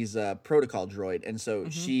because he's a protocol droid. And so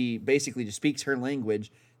she basically just speaks her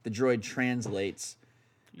language. The droid translates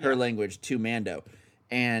her language to Mando.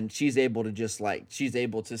 And she's able to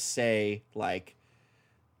say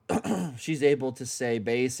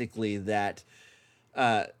basically that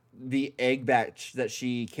the egg batch that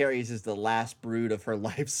she carries is the last brood of her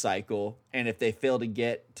life cycle. And if they fail to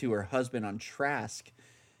get to her husband on Trask,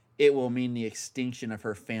 it will mean the extinction of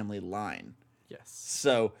her family line. Yes.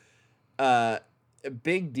 So, a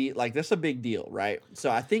big deal. Like, that's a big deal, right? So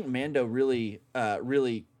I think Mando really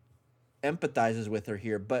empathizes with her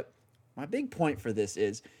here. But my big point for this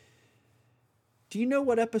is, do you know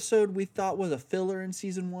what episode we thought was a filler in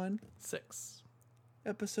season 1? 6.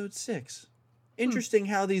 Episode 6. Interesting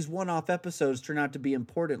how these one-off episodes turn out to be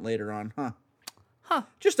important later on, huh? Huh.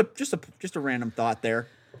 Just a random thought there.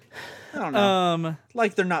 I don't know.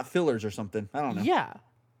 Like they're not fillers or something. I don't know. Yeah,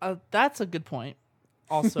 that's a good point.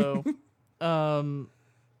 Also,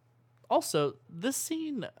 this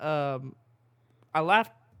scene, I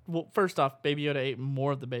laughed. Well, first off, Baby Yoda ate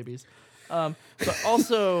more of the babies, but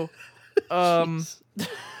also,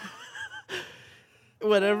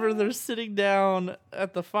 whenever they're sitting down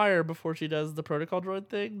at the fire before she does the protocol droid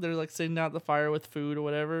thing, they're like sitting down at the fire with food or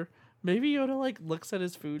whatever. Baby Yoda like looks at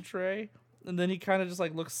his food tray, and then he kind of just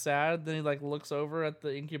like looks sad. Then he like looks over at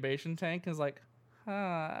the incubation tank and is like,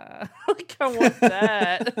 "Huh, like I want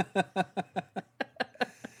that."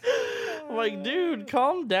 I'm like, dude,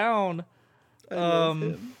 calm down. I love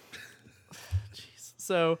him. Jeez.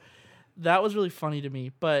 So that was really funny to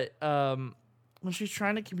me. But when she's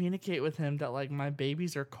trying to communicate with him that like my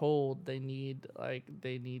babies are cold, they need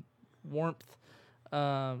warmth,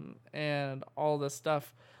 and all this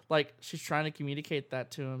stuff. Like she's trying to communicate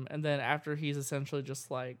that to him, and then after he's essentially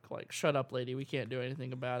just like shut up, lady, we can't do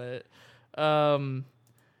anything about it.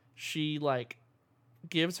 She like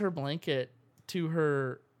gives her blanket to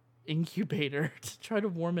her incubator to try to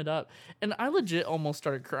warm it up, and I legit almost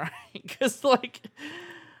started crying because like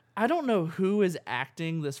I don't know who is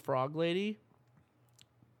acting this frog lady,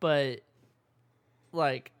 but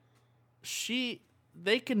like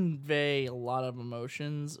they convey a lot of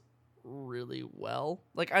emotions really well.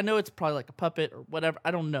 Like I know it's probably like a puppet or whatever. I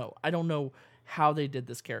don't know how they did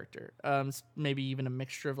this character. Maybe even a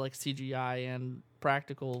mixture of like CGI and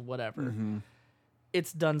practical, whatever. Mm-hmm.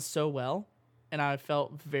 It's done so well, and I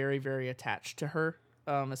felt very, very attached to her,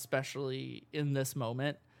 especially in this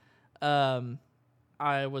moment. I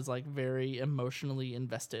was like very emotionally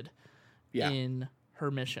invested in her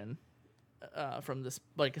mission from this,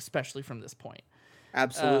 like especially from this point.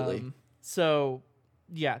 Absolutely. So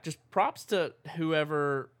yeah, just props to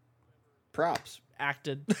whoever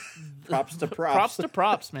acted. Props to props. Props to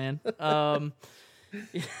props, man.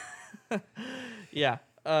 Yeah.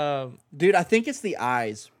 Dude, I think it's the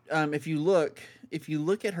eyes. If you look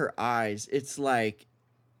at her eyes, it's like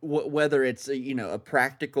whether it's a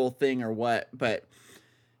practical thing or what, but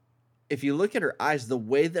if you look at her eyes, the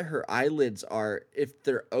way that her eyelids are, if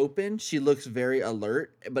they're open, she looks very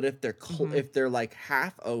alert, but if they're like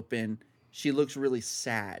half open, she looks really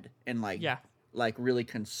sad and like really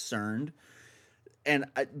concerned. And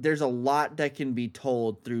there's a lot that can be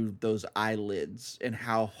told through those eyelids and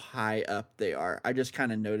how high up they are. I just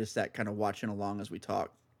kind of noticed that kind of watching along as we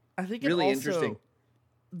talk. I think really also, interesting.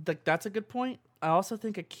 That's a good point. I also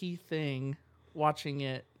think a key thing watching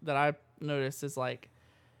it that I noticed is like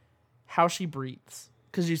how she breathes.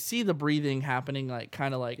 Because you see the breathing happening like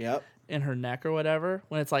kind of like in her neck or whatever.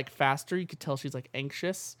 When it's like faster, you could tell she's like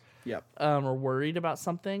anxious. Yep. Or worried about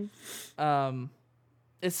something.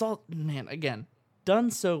 It's all, man, again,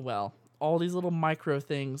 done so well. All these little micro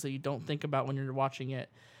things that you don't think about when you're watching it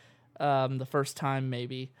the first time,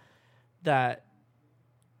 maybe, that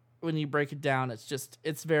when you break it down,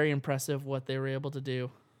 it's very impressive what they were able to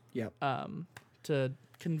do. Yep. To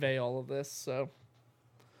convey all of this. So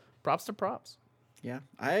props to props. Yeah,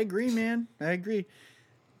 I agree, man. I agree.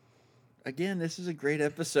 Again, this is a great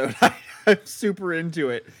episode. I'm super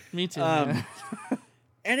into it. Me too. And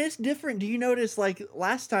it's different. Do you notice, like,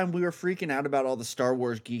 last time we were freaking out about all the Star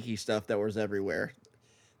Wars geeky stuff that was everywhere.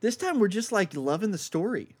 This time we're just, like, loving the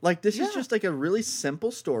story. Like, this is just, like, a really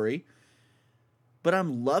simple story. But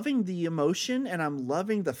I'm loving the emotion, and I'm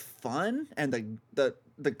loving the fun and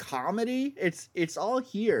the comedy. It's all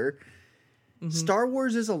here. Mm-hmm. Star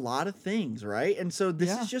Wars is a lot of things, right? And so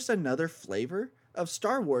this is just another flavor of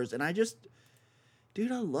Star Wars, and I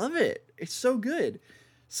love it. It's so good.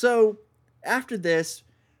 So after this,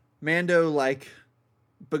 Mando like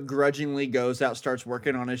begrudgingly goes out, starts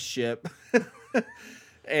working on his ship,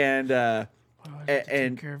 and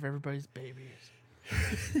take care of everybody's babies.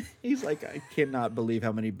 He's like, I cannot believe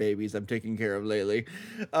how many babies I'm taking care of lately.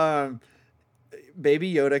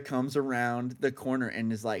 Baby Yoda comes around the corner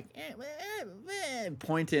and is like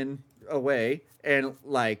pointing away, and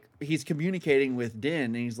like he's communicating with Din,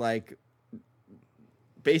 and he's like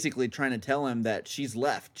basically trying to tell him that she's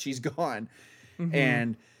left, she's gone. Mm-hmm.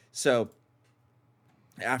 And so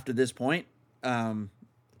after this point,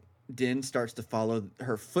 Din starts to follow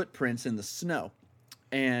her footprints in the snow.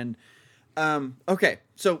 And okay,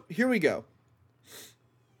 so here we go.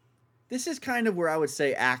 This is kind of where I would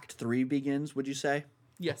say Act 3 begins, would you say?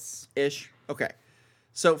 Yes. Ish? Okay.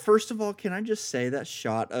 So first of all, can I just say that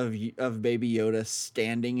shot of Baby Yoda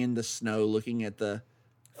standing in the snow looking at the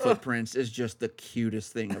footprints is just the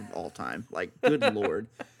cutest thing of all time. Like, good Lord.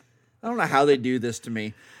 I don't know how they do this to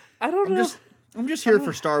me. I don't know. I'm just here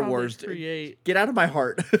for Star Wars. Get out of my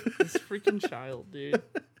heart. This freaking child, dude.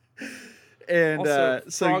 And also,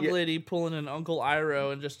 Frog Lady pulling an Uncle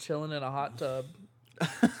Iroh and just chilling in a hot tub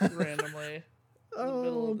randomly in the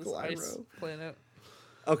middle of this ice planet.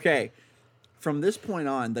 Okay, from this point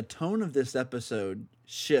on, the tone of this episode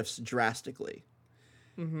shifts drastically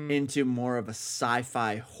into more of a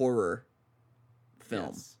sci-fi horror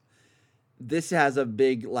film. Yes. This has a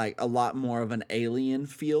big, like, a lot more of an Alien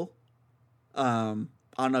feel. I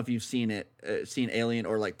don't know if you've seen Alien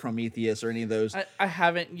or like Prometheus or any of those. I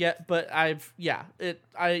haven't yet, but I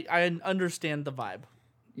understand the vibe.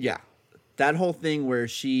 Yeah, that whole thing where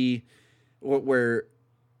Baby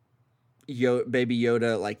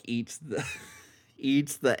Yoda like eats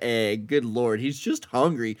the egg. Good Lord, he's just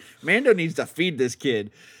hungry. Mando needs to feed this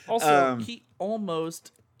kid. Also, he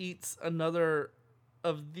almost eats another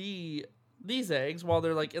of these eggs while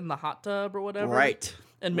they're like in the hot tub or whatever. Right.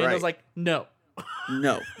 And Mando's like, no.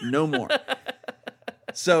 No more.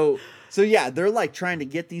 So yeah, they're like trying to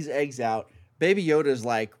get these eggs out. Baby Yoda's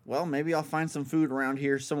like, well, maybe I'll find some food around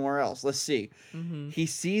here somewhere else. Let's see. Mm-hmm. He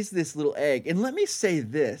sees this little egg. And let me say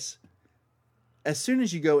this. As soon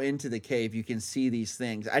as you go into the cave, you can see these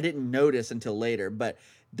things. I didn't notice until later, but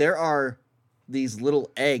there are these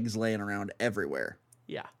little eggs laying around everywhere.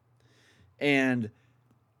 Yeah. And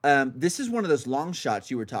this is one of those long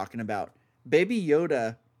shots you were talking about. Baby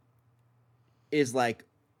Yoda is like,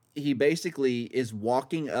 he basically is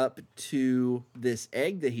walking up to this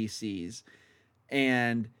egg that he sees,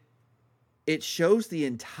 and it shows the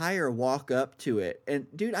entire walk up to it. And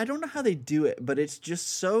dude, I don't know how they do it, but it's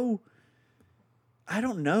just so, I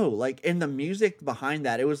don't know. Like, and the music behind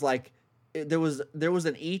that, it was like, there was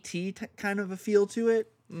an E.T. kind of a feel to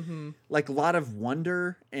it. Mm-hmm. Like a lot of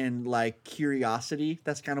wonder and like curiosity.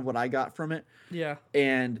 That's kind of what I got from it. Yeah.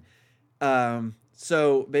 And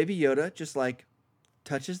so Baby Yoda just like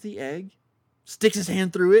touches the egg, sticks his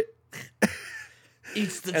hand through it,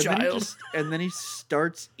 eats the child, and then he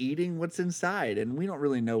starts eating what's inside. And we don't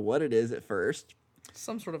really know what it is at first.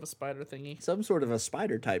 Some sort of a spider thingy. Some sort of a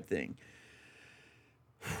spider type thing.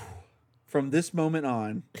 From this moment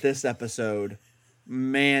on, this episode,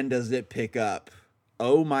 man, does it pick up.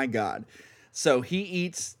 Oh my God. So he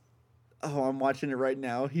eats. Oh, I'm watching it right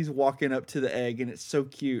now. He's walking up to the egg, and it's so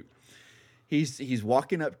cute. He's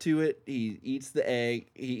walking up to it. He eats the egg.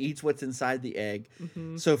 He eats what's inside the egg.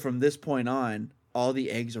 Mm-hmm. So from this point on, all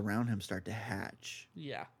the eggs around him start to hatch.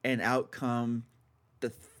 Yeah. And out come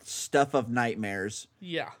the stuff of nightmares.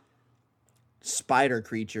 Yeah. Spider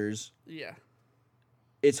creatures. Yeah.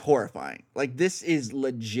 It's horrifying. Like, this is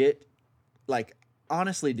legit. Like,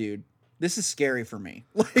 honestly, dude, this is scary for me.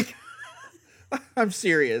 Like, I'm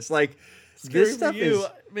serious. Like, scary this stuff is,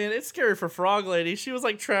 man, it's scary for Frog Lady. She was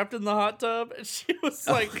like trapped in the hot tub, and she was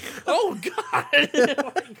like, "Oh God!"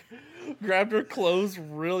 Like, grabbed her clothes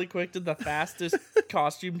really quick. Did the fastest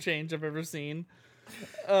costume change I've ever seen.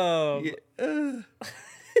 Dude,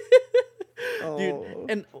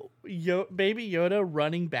 and Baby Yoda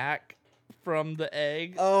running back from the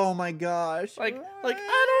egg. Oh my gosh! Like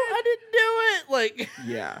I didn't do it. Like,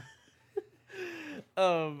 yeah.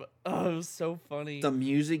 Oh, it was so funny. The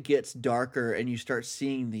music gets darker, and you start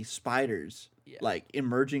seeing these spiders like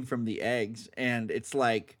emerging from the eggs, and it's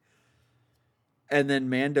like, and then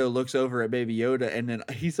Mando looks over at Baby Yoda, and then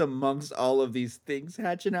he's amongst all of these things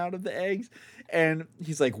hatching out of the eggs, and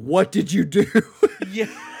he's like, "What did you do?" Yeah.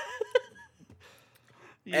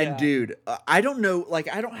 And dude, I don't know, like,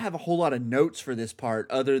 I don't have a whole lot of notes for this part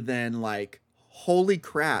other than like, holy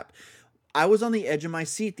crap. I was on the edge of my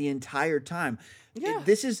seat the entire time. Yeah.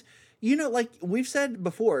 This is, you know, like we've said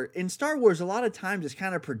before, in Star Wars, a lot of times it's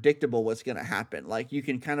kind of predictable what's going to happen. Like, you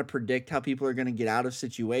can kind of predict how people are going to get out of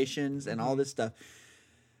situations and all this stuff.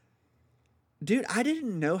 Dude, I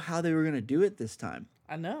didn't know how they were going to do it this time.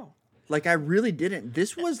 I know. Like, I really didn't.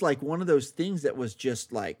 This was like one of those things that was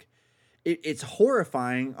just like, it's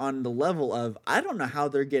horrifying on the level of, I don't know how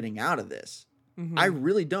they're getting out of this. Mm-hmm. I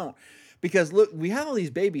really don't. Because look, we have all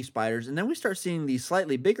these baby spiders, and then we start seeing these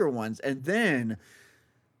slightly bigger ones, and then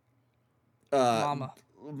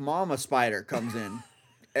Mama Spider comes in,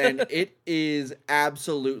 and it is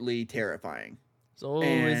absolutely terrifying. It's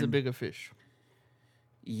always a bigger fish.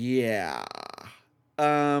 Yeah.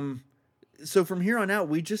 So from here on out,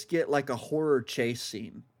 we just get like a horror chase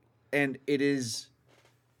scene, and it's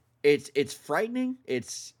frightening.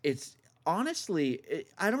 It's honestly,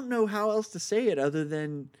 I don't know how else to say it other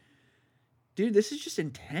than, dude, this is just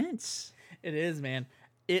intense. It is, man.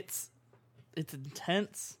 It's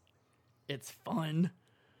intense. It's fun.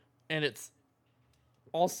 And it's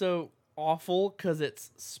also awful because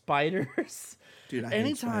it's spiders. Dude, I hate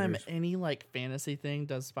Anytime spiders. any like fantasy thing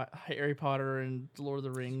does Harry Potter and Lord of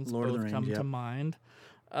the Rings Lord of both the Rings, come yep. to mind.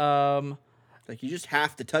 Like, you just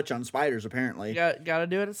have to touch on spiders, apparently. Gotta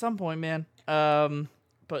do it at some point, man.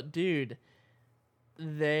 But dude,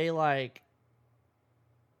 they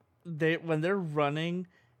when they're running,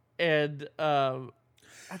 and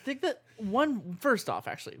I think that one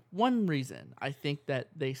reason I think that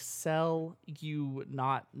they sell you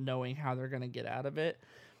not knowing how they're gonna get out of it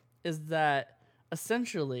is that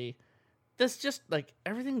essentially this just like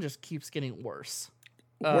everything just keeps getting worse.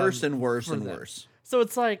 Worse and worse for and them. worse. So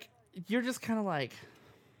it's like you're just kind of like,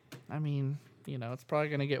 I mean, you know, it's probably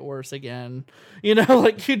gonna get worse again. You know,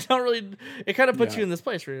 like you don't really. It kind of puts you in this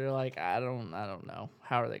place where you're like, I don't know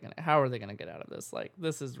how are they gonna get out of this? Like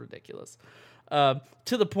this is ridiculous. To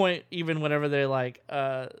the point, even whenever they're like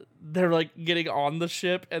getting on the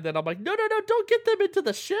ship, and then I'm like, no, don't get them into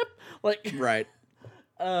the ship. Like, Right.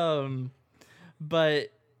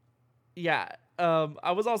 But yeah,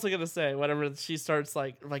 I was also gonna say whenever she starts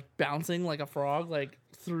like bouncing like a frog like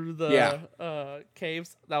through the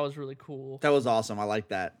caves, that was really cool. That was awesome. I like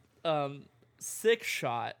that. Sick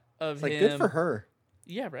shot of Like, him. good for her.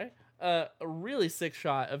 Yeah, right. A really sick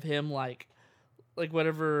shot of him like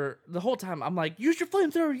whatever. The whole time I'm like, use your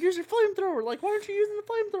flamethrower. Like, why aren't you using the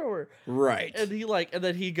flamethrower? Right. And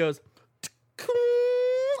then he goes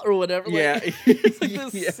or whatever. Yeah. Like, it's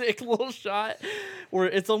like this sick little shot where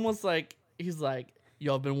it's almost like he's like,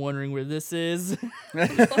 y'all been wondering where this is.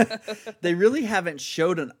 They really haven't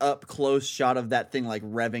showed an up close shot of that thing like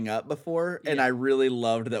revving up before, and I really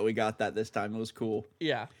loved that we got that this time. It was cool.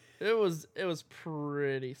 Yeah. It was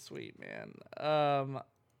pretty sweet, man.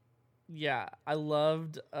 Yeah, I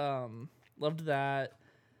loved that.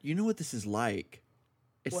 You know what this is like?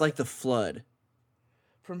 It's What? like the flood.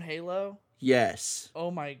 From Halo? Yes. Oh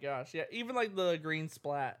my gosh. Yeah, even like the green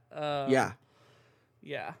splat. Yeah.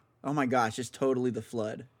 Yeah. Oh my gosh, it's totally the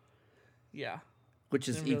flood, Yeah. which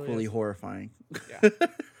is It really equally is. horrifying. Yeah.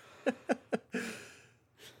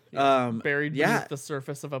 Buried yeah. beneath the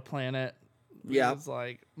surface of a planet. Yeah. It's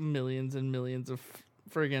like millions and millions of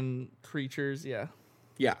friggin' creatures. Yeah.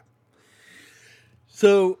 Yeah.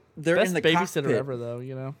 So they're Best in the babysitter cockpit. ever, though,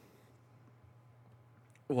 you know?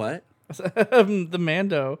 What? The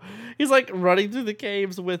Mando. He's like running through the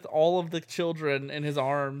caves with all of the children in his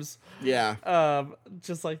arms. Yeah.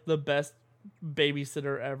 Just like the best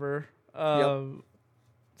babysitter ever.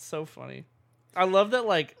 So funny. I love that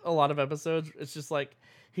like a lot of episodes it's just like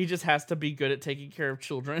he just has to be good at taking care of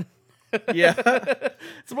children. Yeah.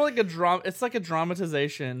 It's more like a drama. It's like a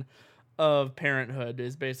dramatization of parenthood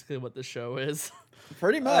is basically what the show is.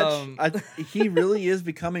 Pretty much. He really is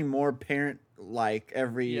becoming more parent-like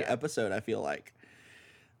every episode, I feel like.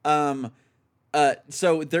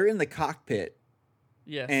 So they're in the cockpit.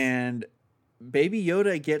 Yes. And Baby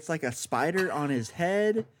Yoda gets like a spider on his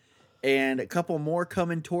head and a couple more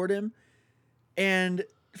coming toward him. And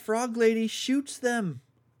Frog Lady shoots them.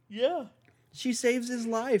 Yeah. She saves his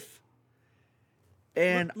life.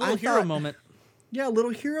 And little hero moment. Yeah,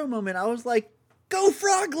 little hero moment. I was like, go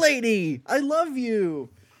Frog Lady! I love you!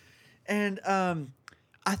 And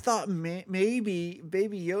I thought maybe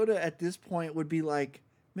Baby Yoda at this point would be like,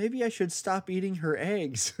 maybe I should stop eating her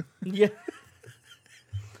eggs. Yeah.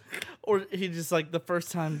 Or he just like the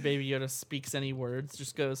first time Baby Yoda speaks any words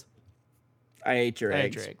just goes, I ate your I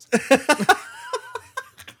eggs. ate your eggs.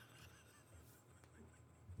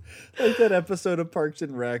 Like that episode of Parks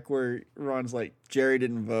and Rec where Ron's like, Jerry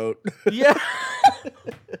didn't vote. Yeah.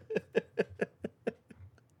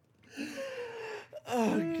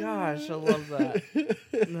 Oh gosh, I love that.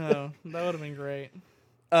 No, that would have been great.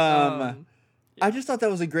 I just thought that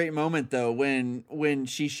was a great moment though when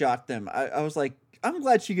she shot them. I was like, I'm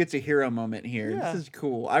glad she gets a hero moment here. Yeah. This is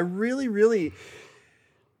cool. I really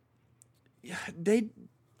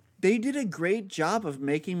they did a great job of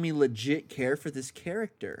making me legit care for this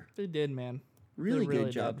character. They did, man. Really They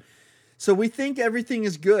good job. did. So we think everything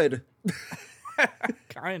is good.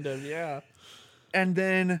 Kind of, yeah. And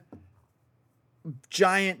then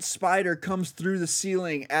giant spider comes through the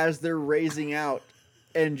ceiling as they're raising out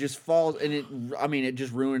and just falls, and it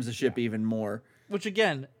just ruins the ship even more. Which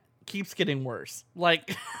again keeps getting worse.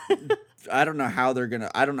 Like I don't know how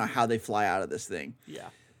they fly out of this thing. yeah.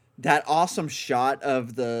 That awesome shot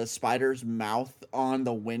of the spider's mouth on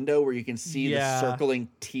the window where you can see the circling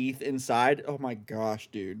teeth inside. Oh my gosh,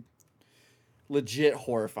 dude. Legit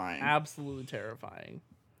horrifying. Absolutely terrifying.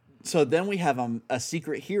 So then we have a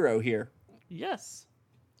secret hero here. Yes.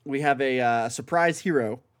 We have a surprise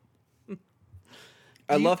hero.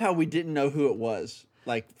 I love how we didn't know who it was.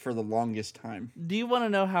 like for the longest time. Do you want to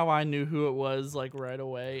know how I knew who it was like right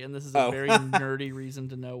away? And this is a very nerdy reason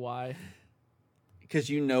to know why. Because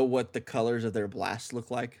you know what the colors of their blasts look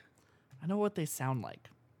like? I know what they sound like.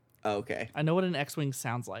 Oh, okay. I know what an X-Wing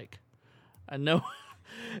sounds like. I know.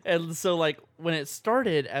 And so, like, when it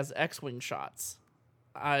started as X-Wing shots,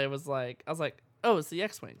 I was like, oh, it's the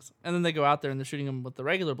X-Wings. And then they go out there and they're shooting them with the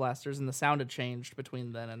regular blasters, and the sound had changed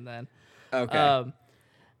between then and then. Okay.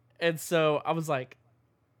 And so I was like,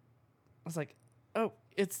 oh,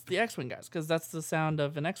 it's the X-Wing guys, because that's the sound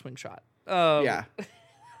of an X-Wing shot. Yeah.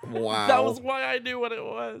 Wow. That was why I knew what it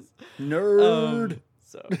was. Nerd.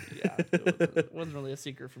 So, yeah, it wasn't really a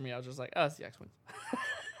secret for me. I was just like, oh, it's the X-Wings.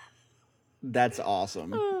 That's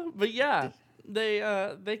awesome. But yeah,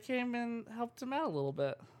 they came and helped him out a little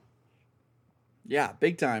bit. Yeah,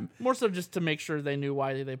 big time. More so just to make sure they knew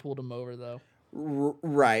why they pulled him over, though.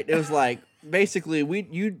 Right. It was like, basically,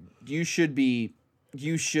 you should be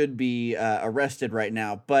arrested right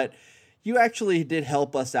now, but you actually did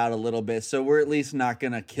help us out a little bit, so we're at least not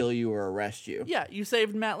going to kill you or arrest you. Yeah, you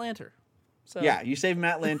saved Matt Lanter. So. Yeah, you saved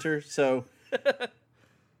Matt Lanter, so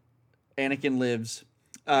Anakin lives.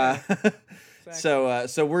 Exactly.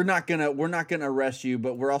 So we're not gonna arrest you,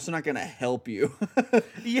 but we're also not gonna help you.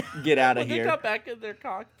 Yeah, get out of here. They got back in their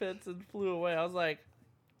cockpits and flew away. I was like,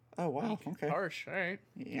 oh wow, okay, harsh, all right.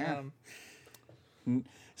 Yeah.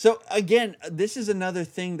 So again, this is another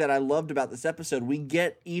thing that I loved about this episode. We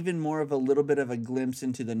get even more of a little bit of a glimpse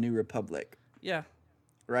into the New Republic. Yeah.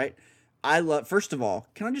 Right? First of all,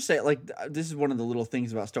 can I just say, like, this is one of the little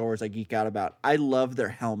things about Star Wars I geek out about. I love their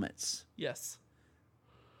helmets. Yes.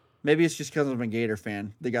 Maybe it's just because I'm a Gator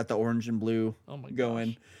fan. They got the orange and blue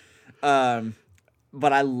going. But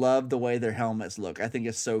I love the way their helmets look. I think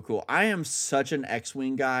it's so cool. I am such an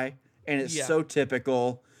X-Wing guy, and it's so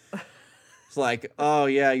typical. It's like, oh,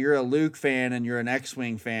 yeah, you're a Luke fan and you're an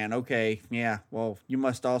X-Wing fan. Okay, yeah, well, you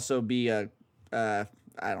must also be a, I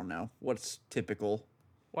don't know, what's typical?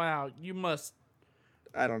 Wow, you must...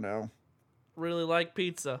 I don't know. Really like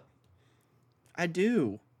pizza. I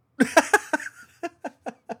do. Of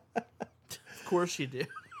course you do.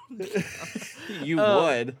 You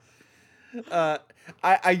would.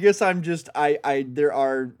 I guess I'm just, there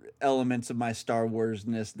are elements of my Star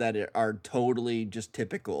Wars-ness that are totally just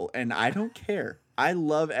typical, and I don't care. I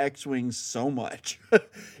love X-Wings so much.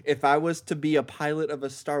 If I was to be a pilot of a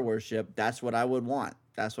Star Wars ship, that's what I would want.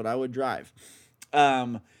 That's what I would drive.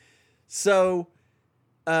 Okay,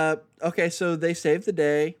 so they save the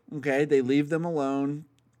day. Okay, they leave them alone.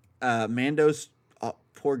 Mando's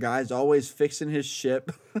poor guy's always fixing his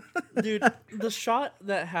ship. Dude, the shot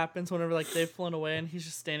that happens whenever like they've flown away and he's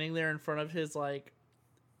just standing there in front of his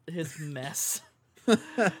mess.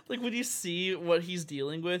 Like when you see what he's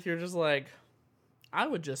dealing with, you're just like, I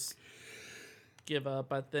would just give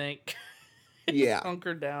up, I think. Yeah.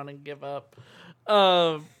 Hunker down and give up.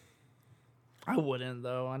 I wouldn't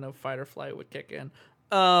though. I know fight or flight would kick in.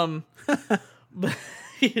 But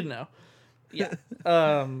yeah.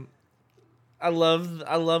 I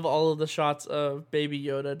love all of the shots of Baby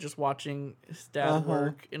Yoda just watching his dad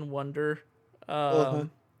work in wonder. Love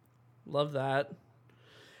that.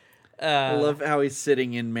 I love how he's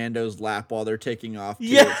sitting in Mando's lap while they're taking off. Too.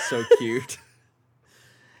 Yeah. It's so cute.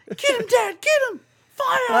 Get him, Dad! Get him!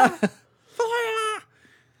 Fire!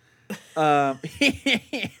 Fire!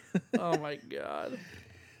 Oh my god.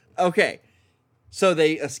 Okay. So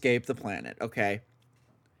they escape the planet. Okay.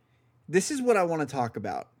 This is what I want to talk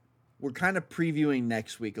about. We're kind of previewing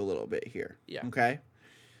next week a little bit here. Yeah. Okay.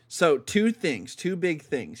 So two big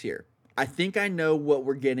things here. I think I know what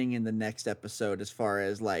we're getting in the next episode as far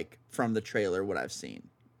as like from the trailer, what I've seen.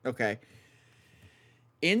 Okay.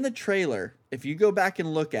 In the trailer, if you go back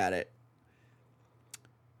and look at it,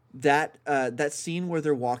 that scene where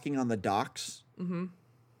they're walking on the docks,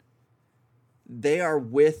 they are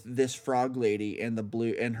with this frog lady in the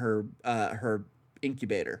blue in her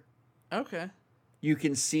incubator. Okay. You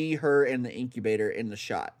can see her in the incubator in the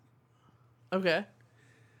shot. Okay.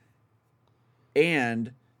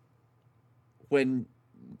 And when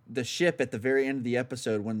the ship at the very end of the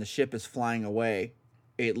episode, when the ship is flying away,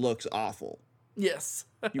 it looks awful. Yes.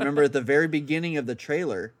 You remember at the very beginning of the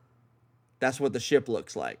trailer, that's what the ship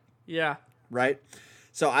looks like. Yeah. Right?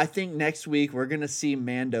 So I think next week we're going to see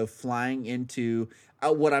Mando flying into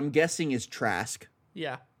what I'm guessing is Trask.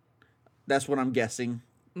 Yeah. That's what I'm guessing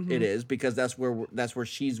it is, because that's where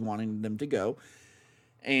she's wanting them to go.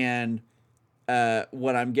 And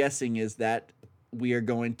what I'm guessing is that we are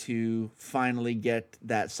going to finally get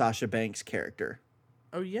that Sasha Banks character.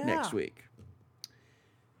 Oh yeah. Next week.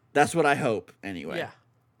 That's what I hope anyway. Yeah.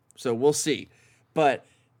 So we'll see. But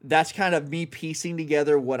that's kind of me piecing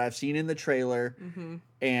together what I've seen in the trailer,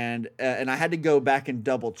 and I had to go back and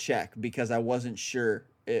double check because I wasn't sure.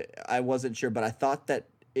 But I thought that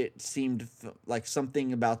it seemed like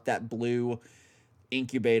something about that blue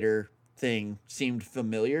incubator thing seemed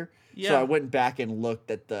familiar. Yeah. So I went back and looked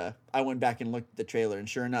at the trailer, and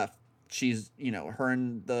sure enough, she's, her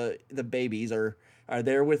and the babies are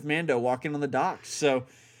there with Mando walking on the docks. So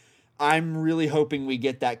I'm really hoping we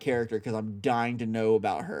get that character because I'm dying to know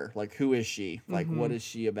about her. Like, who is she? Like, what is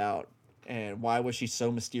she about? And why was she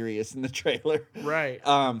so mysterious in the trailer? Right.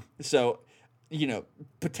 So,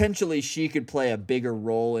 potentially she could play a bigger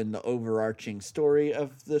role in the overarching story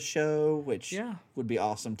of the show, which would be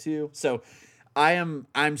awesome too. So I'm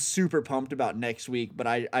super pumped about next week, but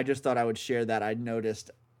I just thought I would share that. I noticed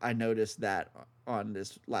that on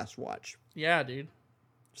this last watch. Yeah, dude.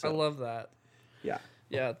 So, I love that. Yeah.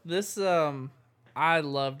 Yeah, this I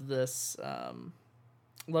loved this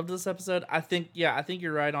episode. I think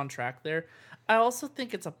you're right on track there. I also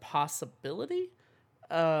think it's a possibility.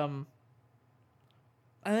 I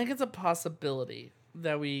think it's a possibility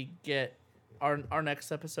that we get our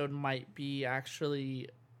next episode might be actually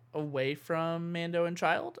away from Mando and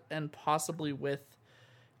Child, and possibly with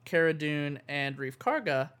Cara Dune and Reef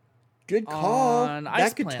Karga. Good call. On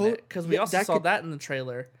Ice Planet, because we also saw that in the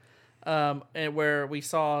trailer. And where we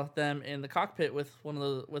saw them in the cockpit with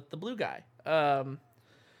the blue guy. From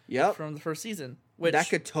the first season, which that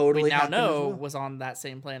could totally we now know was on that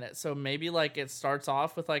same planet. So maybe like it starts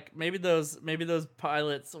off with like maybe those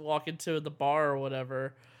pilots walk into the bar or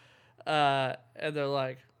whatever, and they're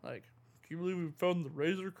like, can you believe we found the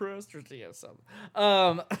Razor Crest or something?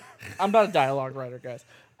 I'm not a dialogue writer, guys.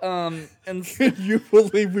 And can you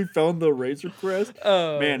believe we found the Razor Crest?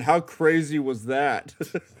 Man, how crazy was that?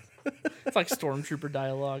 It's like stormtrooper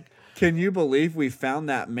dialogue. Can you believe we found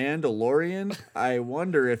that Mandalorian? I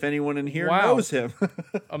wonder if anyone in here knows him.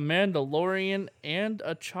 A Mandalorian and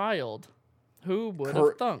a child. Who would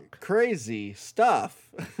have thunk? Crazy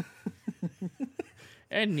stuff.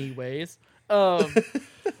 Anyways.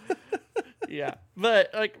 Yeah.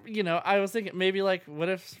 But, I was thinking maybe, what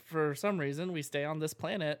if for some reason we stay on this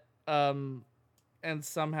planet and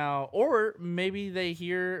somehow... Or maybe they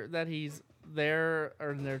hear that he's there,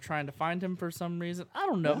 or they're trying to find him for some reason. I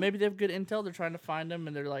don't know. Yeah. Maybe they have good intel. They're trying to find him,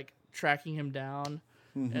 and they're tracking him down.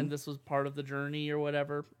 And this was part of the journey or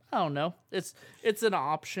whatever. I don't know. It's an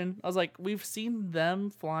option. I was like, we've seen them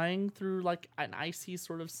flying through an icy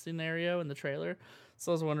sort of scenario in the trailer,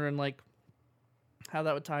 so I was wondering how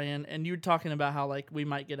that would tie in. And you were talking about how we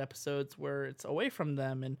might get episodes where it's away from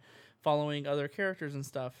them and following other characters and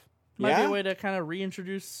stuff. Might be a way to kind of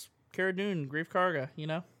reintroduce Cara Dune, Grief Karga,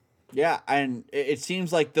 Yeah, and it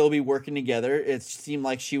seems like they'll be working together. It seemed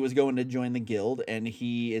like she was going to join the guild, and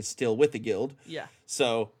he is still with the guild. Yeah.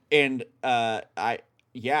 So, and I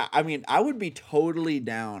would be totally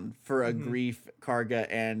down for a Grief Karga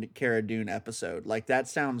and Cara Dune episode. That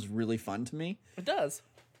sounds really fun to me. It does.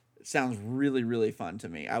 It sounds really, really fun to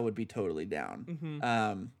me. I would be totally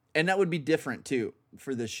down. And that would be different too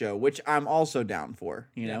for this show, which I'm also down for.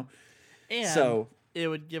 You know, and so it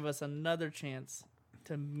would give us another chance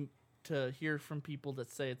to hear from people that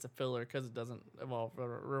say it's a filler because it doesn't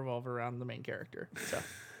revolve around the main character. So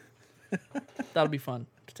that'll be fun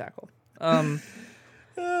to tackle.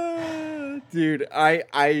 Dude,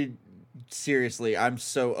 I seriously, I'm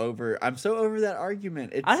so over that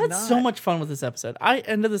argument. I had so much fun with this episode. I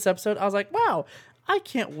ended this episode, I was like, wow, I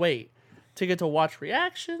can't wait to get to watch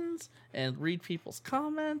reactions and read people's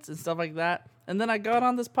comments and stuff like that. And then I got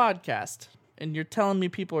on this podcast, and you're telling me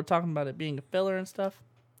people are talking about it being a filler and stuff.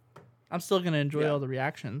 I'm still going to enjoy all the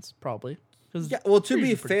reactions, probably. Yeah, well, to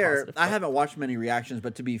be fair, I haven't watched many reactions,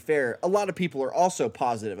 but to be fair, a lot of people are also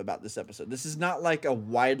positive about this episode. This is not a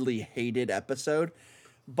widely hated episode,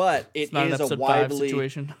 but it is a widely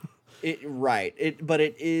situation. But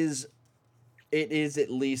it is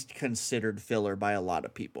at least considered filler by a lot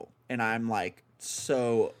of people, and I'm I'm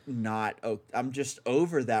just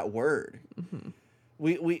over that word.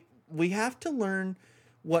 We have to learn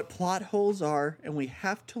what plot holes are, and we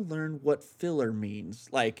have to learn what filler means.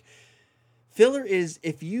 Filler is,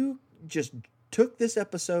 if you just took this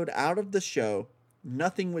episode out of the show,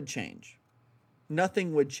 nothing would change.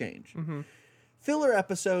 Nothing would change. Filler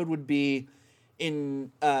episode would be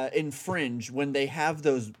in Fringe when they have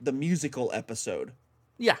the musical episode.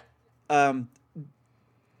 Yeah. And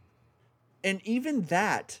even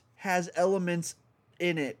that has elements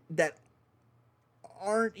in it that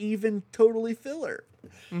aren't even totally filler.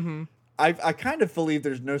 I kind of believe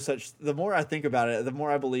there's no such... The more I think about it, the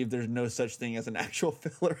more I believe there's no such thing as an actual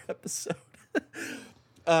filler episode.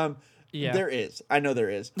 Yeah. There is. I know there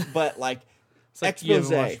is. But like, It's like you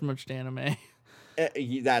expose. haven't watched much anime.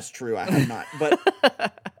 That's true. I have not. But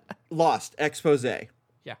Lost. Expose.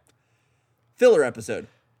 Yeah. Filler episode.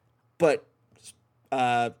 But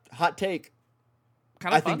hot take.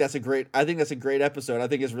 Kind of I think that's a great episode. I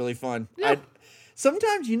think it's really fun. Yeah.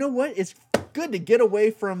 Sometimes, you know what? It's good to get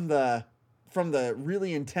away from the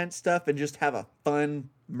really intense stuff and just have a fun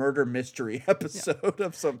murder mystery episode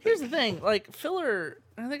of something. Here's the thing, like filler,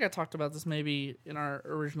 I think I talked about this maybe in our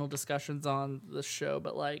original discussions on the show,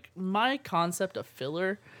 but like my concept of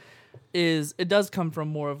filler is it does come from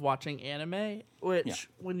more of watching anime, which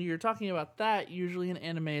when you're talking about that, usually an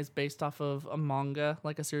anime is based off of a manga,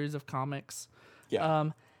 like a series of comics.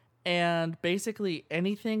 Yeah. And basically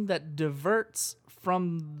anything that diverts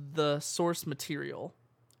from the source material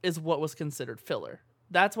is what was considered filler.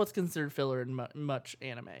 That's what's considered filler in much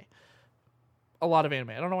anime. A lot of anime.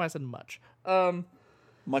 I don't know why I said much.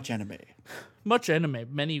 Much anime. Much anime.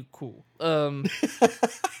 Many cool.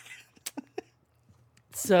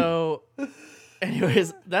 So,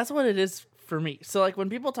 anyways, that's what it is for me. So, like, when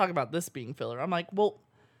people talk about this being filler, I'm like, well,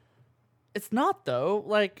 it's not, though.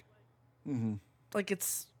 Like, like it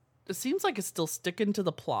seems like it's still sticking to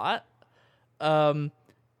the plot.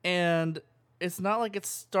 And it's not like it's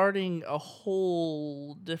starting a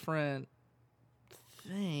whole different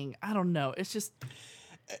thing. I don't know. It's just...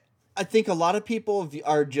 I think a lot of people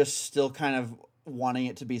are just still kind of wanting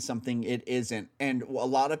it to be something it isn't. And a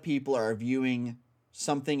lot of people are viewing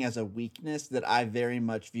something as a weakness that I very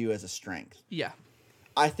much view as a strength. Yeah.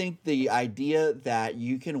 I think the idea that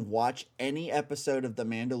you can watch any episode of The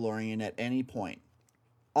Mandalorian at any point,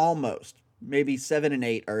 almost, maybe 7 and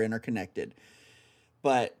 8 are interconnected,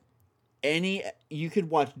 but you could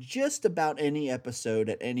watch just about any episode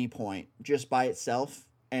at any point just by itself,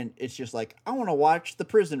 and it's just like, I want to watch The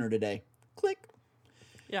Prisoner today. Click.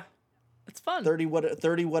 Yeah. It's fun. 30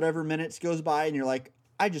 whatever minutes goes by and you're like,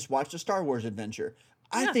 I just watched a Star Wars adventure.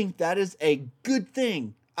 I think that is a good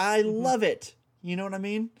thing. I love it. You know what I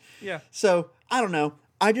mean? Yeah. So, I don't know.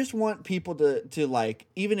 I just want people to like,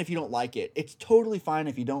 even if you don't like it, it's totally fine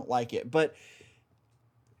if you don't like it, but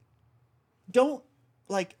don't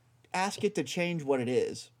like ask it to change what it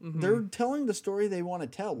is. They're telling the story they want to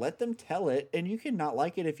tell. Let them tell it, and you can not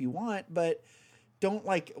like it if you want, but don't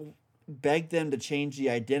like beg them to change the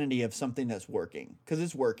identity of something that's working, because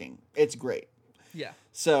it's working. It's great. Yeah.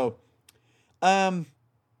 So,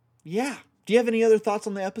 yeah. Do you have any other thoughts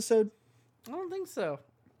on the episode? I don't think so.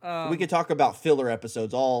 We could talk about filler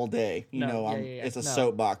episodes all day. No, It's a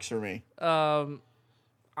soapbox for me.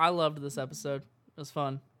 I loved this episode. It was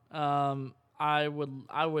fun. I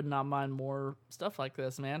would not mind more stuff like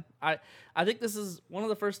this, man. I think this is one of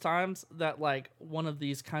the first times that like one of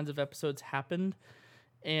these kinds of episodes happened,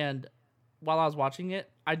 and while I was watching it,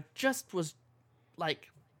 I just was like,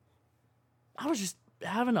 I was just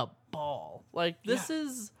having a ball. Like this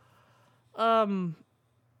is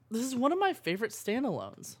one of my favorite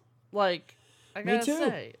standalones. Like I gotta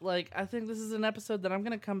say, like I think this is an episode that I'm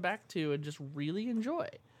gonna come back to and just really enjoy.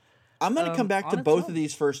 I'm gonna come back to both of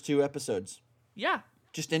these first 2 episodes. Yeah.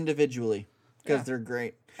 Just individually, because they're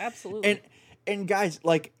great. Absolutely. And guys,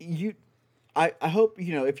 like I hope,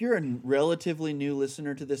 if you're a relatively new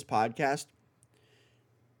listener to this podcast,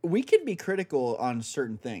 we can be critical on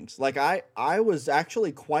certain things. Like I was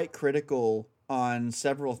actually quite critical on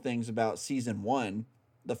several things about season 1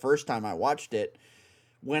 the first time I watched it,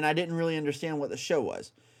 when I didn't really understand what the show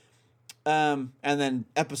was. And then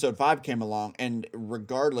episode 5 came along, and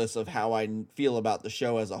regardless of how I feel about the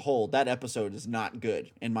show as a whole, that episode is not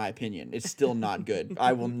good, in my opinion. It's still not good.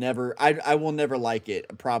 I will never like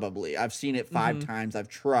it, probably. I've seen it 5 times. I've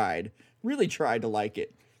really tried to like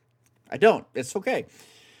it. I don't. It's okay.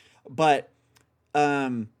 But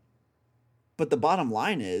the bottom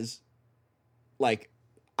line is, like,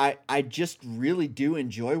 I just really do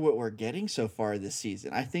enjoy what we're getting so far this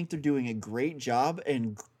season. I think they're doing a great job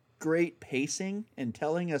and great pacing and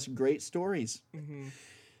telling us great stories.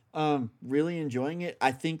 Really enjoying it.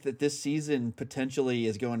 I think that this season potentially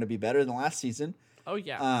is going to be better than last season. Oh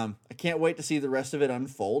yeah. I can't wait to see the rest of it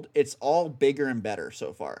unfold. It's all bigger and better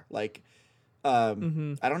so far. Like, I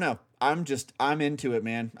don't know. I'm into it,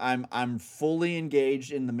 man. I'm fully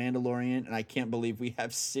engaged in The Mandalorian, and I can't believe we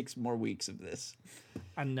have 6 more weeks of this.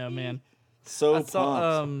 I know, man. So I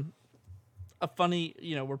saw, pumped. a funny,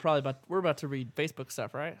 we're about to read Facebook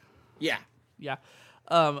stuff, right? Yeah. Yeah.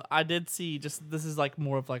 I did see this is like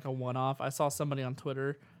more of like a one-off. I saw somebody on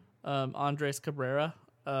Twitter, Andres Cabrera.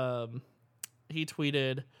 He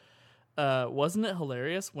tweeted, wasn't it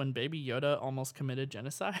hilarious when Baby Yoda almost committed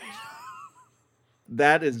genocide?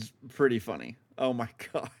 That is pretty funny. Oh my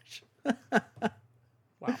gosh.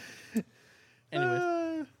 Wow.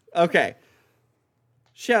 Anyways. Okay.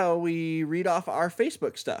 Shall we read off our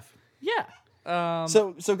Facebook stuff? Yeah.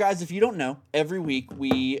 So guys, if you don't know, every week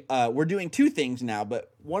we're doing two things now,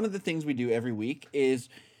 but one of the things we do every week is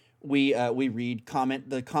we read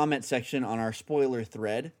the comment section on our spoiler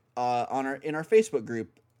thread in our Facebook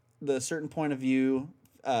group, the Certain Point of View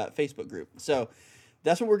Facebook group. So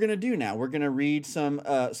that's what we're gonna do now. We're gonna read some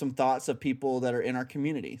thoughts of people that are in our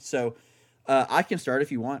community. So I can start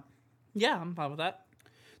if you want. Yeah, I'm fine with that.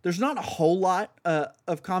 There's not a whole lot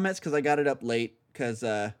of comments because I got it up late because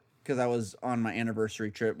I was on my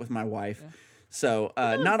anniversary trip with my wife. Yeah. So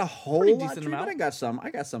not a whole lot, but I got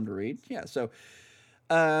some to read. Yeah. So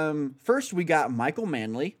first we got Michael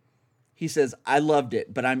Manley. He says, "I loved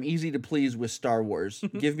it, but I'm easy to please with Star Wars.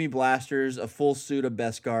 Give me blasters, a full suit of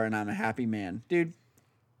Beskar, and I'm a happy man." Dude,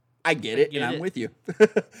 I get it, and I'm with you.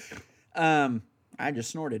 I just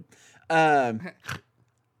snorted.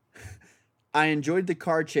 I enjoyed the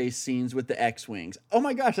car chase scenes with the X-Wings. Oh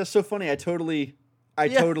my gosh, that's so funny. I totally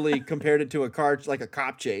compared it to a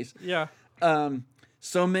cop chase. Yeah.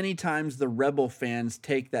 So many times the Rebel fans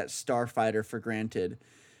take that starfighter for granted,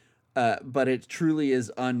 but it truly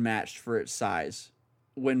is unmatched for its size.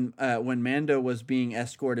 When Mando was being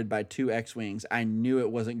escorted by 2 X-Wings, I knew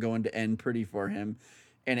it wasn't going to end pretty for him,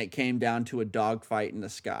 and it came down to a dogfight in the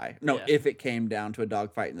sky. No, if it came down to a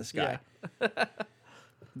dogfight in the sky. Yeah.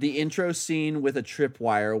 The intro scene with a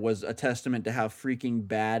tripwire was a testament to how freaking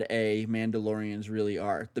bad Mandalorians really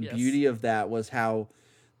are. The beauty of that was how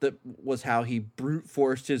he brute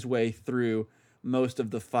forced his way through most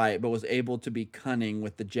of the fight, but was able to be cunning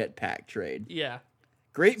with the jetpack trade. Yeah.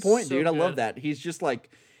 Great point, dude. I love that. He's just like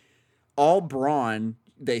all brawn,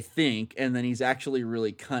 they think, and then he's actually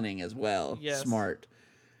really cunning as well. Yes. Smart.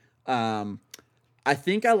 I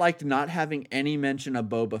think I liked not having any mention of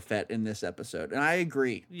Boba Fett in this episode, and I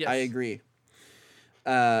agree. Yes. I agree.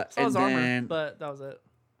 Armor, but that was it.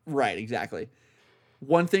 Right, exactly.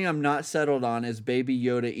 One thing I'm not settled on is Baby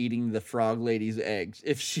Yoda eating the frog lady's eggs.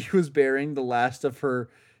 If she was bearing the last of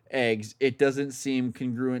her eggs, it doesn't seem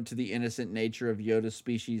congruent to the innocent nature of Yoda's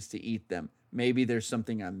species to eat them. Maybe there's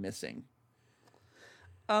something I'm missing.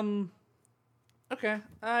 Okay.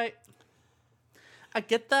 I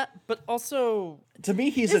get that, but also... To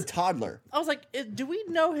me, he's a toddler. I was like, do we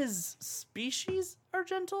know his species are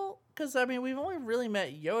gentle? Because, I mean, we've only really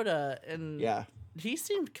met Yoda, and he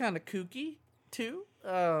seemed kind of kooky, too.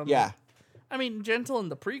 Yeah. I mean, gentle in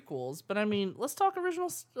the prequels, but, I mean, let's talk original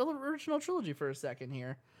trilogy for a second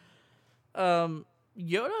here.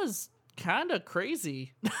 Yoda's kind of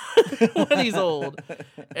crazy when he's old,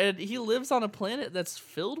 and he lives on a planet that's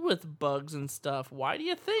filled with bugs and stuff. Why do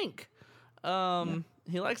you think?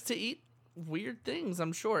 He likes to eat weird things,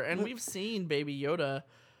 I'm sure. And we've seen Baby Yoda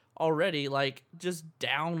already, like, just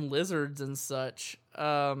down lizards and such.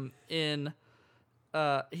 He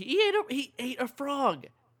ate a frog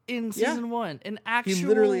in season 1. An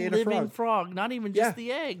actual living frog, not even just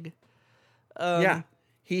the egg.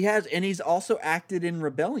 He has, and he's also acted in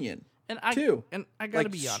Rebellion, too. And I gotta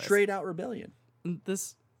be honest. Straight out Rebellion.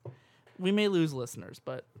 We may lose listeners,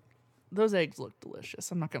 but those eggs look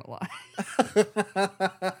delicious. I'm not going to lie.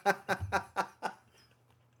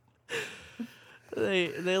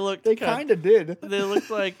 They looked... They kind of did. They looked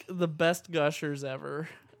like the best gushers ever.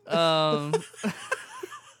 Okay,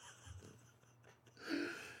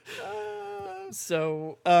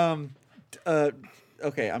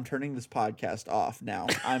 I'm turning this podcast off now.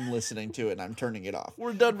 I'm listening to it and I'm turning it off.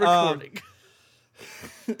 We're done recording.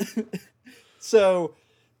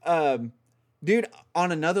 Dude,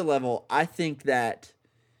 on another level, I think that,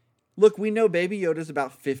 look, we know Baby Yoda's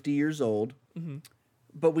about 50 years old,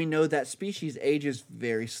 but we know that species ages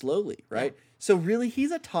very slowly, right? Yeah. So really,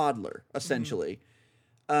 he's a toddler, essentially.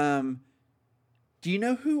 Do you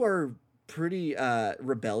know who are pretty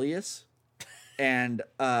rebellious and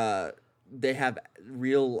they have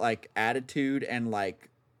real, like, attitude and,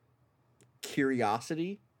 like,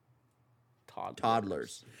 curiosity?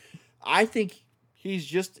 Toddlers. I think... He's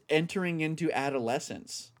just entering into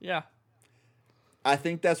adolescence. Yeah. I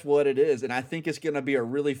think that's what it is. And I think it's going to be a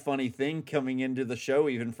really funny thing coming into the show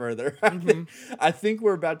even further. I think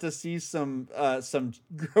we're about to see some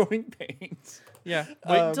growing pains. Yeah.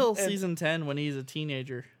 Wait until season 10 when he's a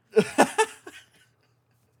teenager.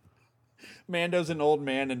 Mando's an old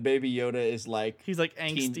man and Baby Yoda is like... He's like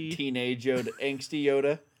angsty. Teenage Yoda. Angsty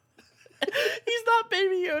Yoda. He's not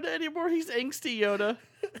Baby Yoda anymore. He's angsty Yoda.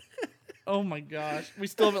 Oh my gosh. We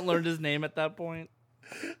still haven't learned his name at that point.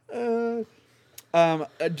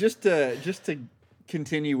 Just to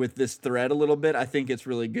continue with this thread a little bit, I think it's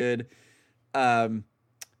really good.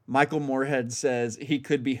 Michael Moorhead says he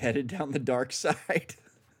could be headed down the dark side.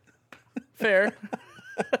 Fair.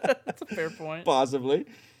 That's a fair point. Possibly.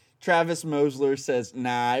 Travis Mosler says,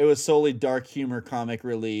 nah, it was solely dark humor comic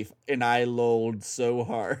relief, and I lolled so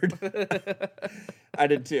hard. I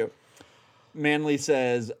did too. Manley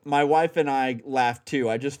says, my wife and I laughed too.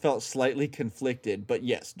 I just felt slightly conflicted, but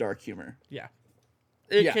yes, dark humor. Yeah.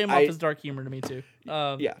 It came off as dark humor to me too.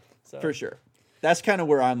 For sure. That's kind of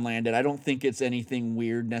where I'm landed. I don't think it's anything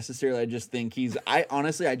weird necessarily. I just think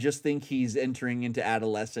I just think he's entering into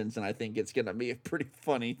adolescence, and I think it's going to be a pretty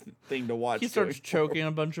funny thing to watch. He starts choking a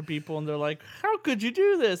bunch of people, and they're like, how could you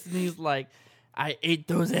do this? And he's like, I ate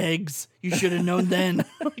those eggs. You should have known then.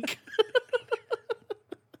 Like,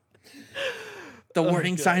 the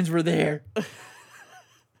warning signs were there.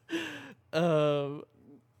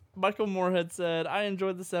 Michael Moorhead said, I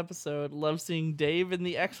enjoyed this episode. Love seeing Dave in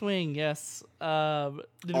the X-Wing. Yes.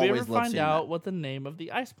 Did we ever find out what the name of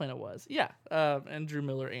the ice planet was? Yeah. And Drew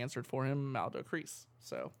Miller answered for him, Maldo Kreese.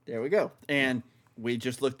 So there we go. And we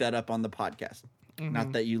just looked that up on the podcast. Mm-hmm.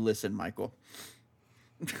 Not that you listen, Michael.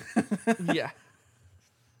 Yeah.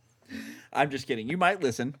 I'm just kidding. You might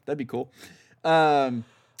listen. That'd be cool. Oh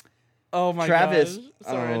my Travis. gosh.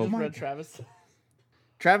 Sorry, I just read Travis.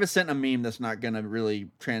 Travis sent a meme that's not going to really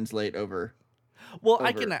translate over. Well,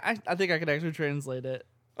 I think I can actually translate it.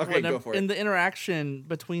 Okay, go for it. In the interaction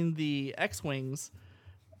between the X-Wings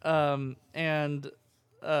and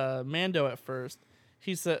Mando at first,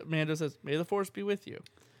 Mando says, may the Force be with you.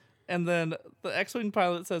 And then the X-Wing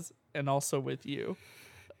pilot says, and also with you.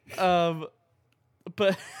 But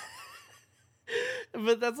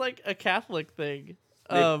that's like a Catholic thing.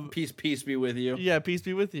 Peace be with you. Yeah, peace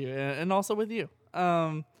be with you, and also with you.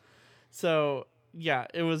 So yeah,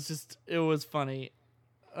 it was funny.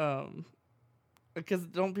 Because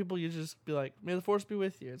don't people usually just be like, may the Force be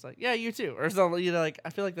with you? It's like, yeah, you too, or something. You know, like I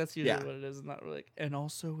feel like that's usually what it is, not really like, and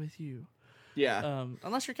also with you. Yeah.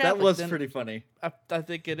 Unless you're Catholic, that was pretty funny. I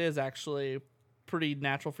think it is actually pretty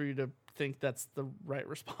natural for you to think that's the right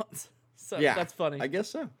response. So yeah, that's funny. I guess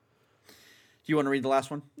so. Do you want to read the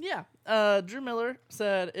last one? Yeah. Drew Miller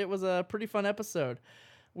said it was a pretty fun episode.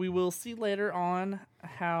 We will see later on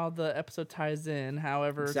how the episode ties in.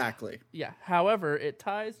 However, exactly. Yeah. However, it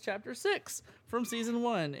ties chapter 6 from season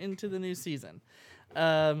 1 into the new season.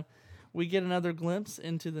 We get another glimpse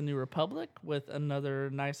into the New Republic with another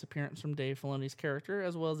nice appearance from Dave Filoni's character,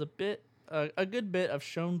 as well as a good bit of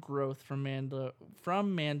shown growth from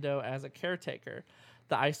Mando as a caretaker.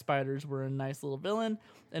 The Ice Spiders were a nice little villain,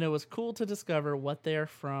 and it was cool to discover that they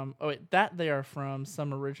are from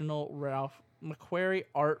some original Ralph McQuarrie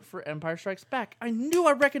art for Empire Strikes Back. I knew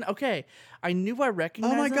I recognized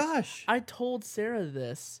Oh my gosh. I told Sarah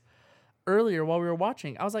this earlier while we were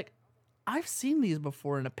watching. I was like, I've seen these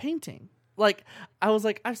before in a painting. Like, I was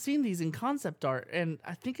like, I've seen these in concept art, and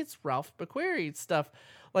I think it's Ralph McQuarrie stuff.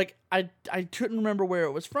 Like, I couldn't remember where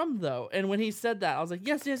it was from, though. And when he said that, I was like,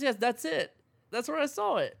 yes, that's it. That's where I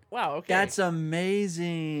saw it. Wow, okay. That's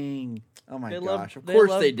amazing. Oh my gosh. Of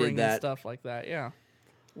course they did that. Stuff like that, yeah.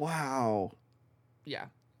 Wow. Yeah.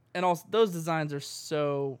 And also, those designs are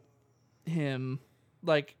so him.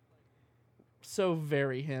 Like, so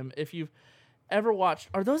very him. If you've ever watched...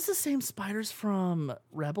 Are those the same spiders from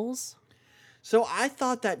Rebels? So I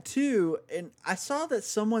thought that too, and I saw that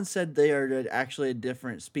someone said they are actually a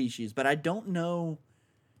different species, but I don't know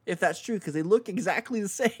if that's true because they look exactly the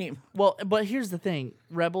same. Well, but here's the thing.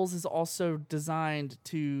 Rebels is also designed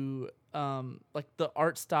to, like the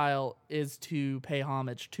art style is to pay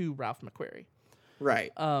homage to Ralph McQuarrie.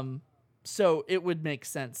 Right. So it would make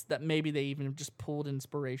sense that maybe they even just pulled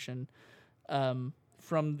inspiration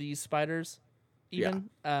from these spiders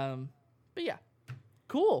even. Yeah. But yeah,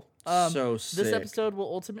 cool. So sick. This episode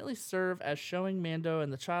will ultimately serve as showing Mando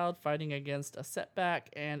and the child fighting against a setback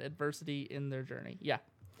and adversity in their journey. Yeah.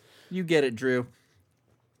 You get it, Drew.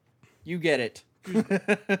 You get it.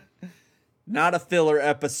 Not a filler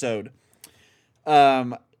episode.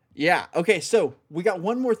 Yeah. Okay, so we got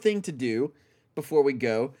one more thing to do before we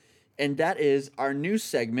go, and that is our new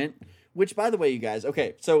segment, which, by the way, you guys,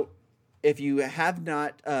 okay, so if you haven't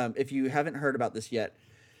heard about this yet,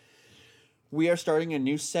 we are starting a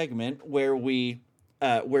new segment where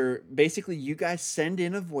where basically you guys send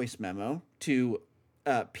in a voice memo to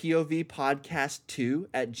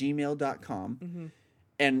povpodcast2@gmail.com. Mm-hmm.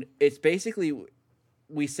 And it's basically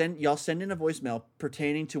y'all send in a voicemail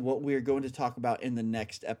pertaining to what we are going to talk about in the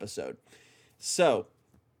next episode. So,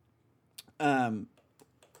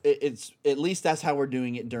 it's at least that's how we're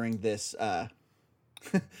doing it during this the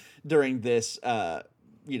Mandalorian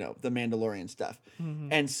stuff. Mm-hmm.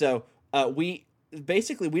 And so we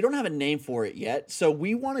basically we don't have a name for it yet. So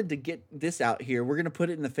we wanted to get this out here. We're going to put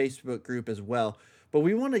it in the Facebook group as well. But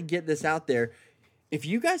we want to get this out there. If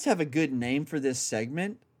you guys have a good name for this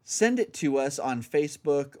segment, send it to us on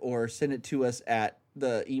Facebook or send it to us at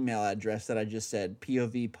the email address that I just said,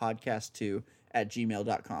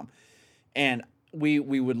 povpodcast2@gmail.com. And we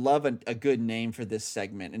would love a good name for this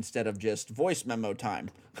segment instead of just voice memo time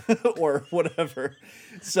or whatever.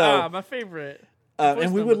 So my favorite.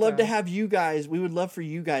 And we would love to have you guys. We would love for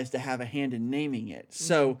you guys to have a hand in naming it.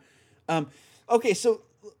 So, okay, so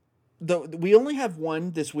we only have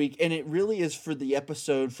one this week, and it really is for the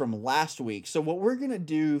episode from last week. So what we're gonna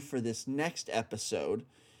do for this next episode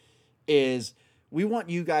is we want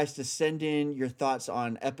you guys to send in your thoughts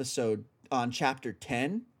on chapter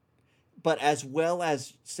 10, but as well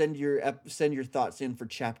as send your thoughts in for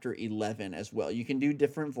chapter 11 as well. You can do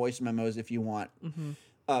different voice memos if you want.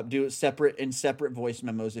 Do it separate voice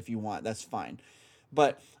memos if you want. That's fine.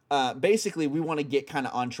 But basically, we want to get kind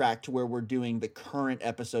of on track to where we're doing the current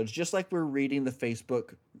episodes, just like we're reading the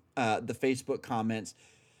Facebook comments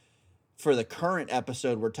for the current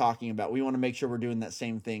episode we're talking about. We want to make sure we're doing that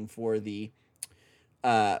same thing for the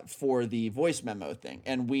voice memo thing.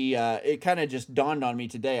 And it kind of just dawned on me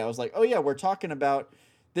today. I was like, oh yeah, we're talking about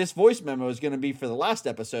this voice memo is going to be for the last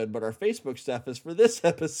episode, but our Facebook stuff is for this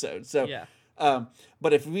episode. So yeah.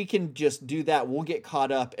 But if we can just do that, we'll get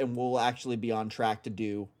caught up and we'll actually be on track to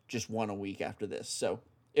do just one a week after this. So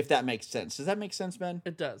if that makes sense. Does that make sense, Ben?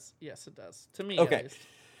 It does. Yes, it does. To me, okay. At least.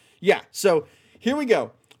 Yeah. So here we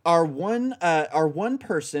go. Our one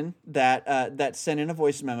person that sent in a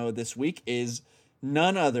voice memo this week is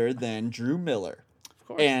none other than Drew Miller. Of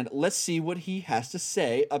course. And let's see what he has to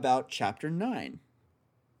say about chapter 9.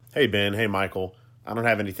 Hey, Ben. Hey, Michael. I don't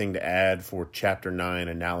have anything to add for chapter 9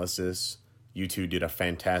 analysis. You two did a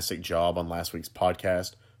fantastic job on last week's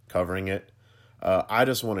podcast covering it. I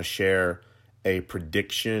just want to share a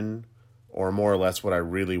prediction, or more or less what I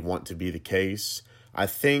really want to be the case. I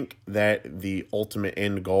think that the ultimate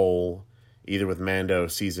end goal, either with Mando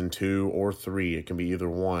season 2 or 3, it can be either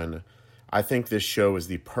one. I think this show is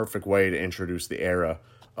the perfect way to introduce the era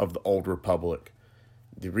of the Old Republic.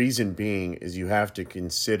 The reason being is you have to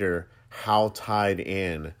consider how tied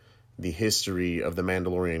in the history of the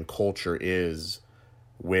Mandalorian culture is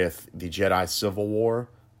with the Jedi Civil War,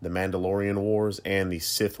 the Mandalorian Wars, and the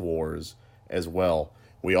Sith Wars as well.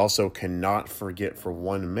 We also cannot forget for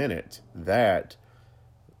 1 minute that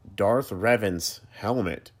Darth Revan's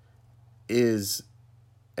helmet is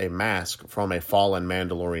a mask from a fallen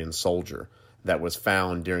Mandalorian soldier that was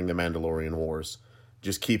found during the Mandalorian Wars.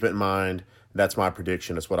 Just keep it in mind. That's my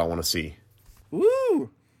prediction. That's what I want to see. Woo!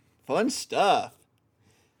 Fun stuff.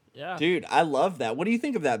 Yeah. Dude, I love that. What do you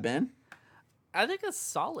think of that, Ben? I think it's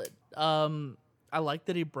solid. I like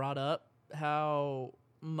that he brought up how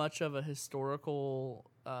much of a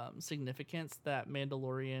historical significance that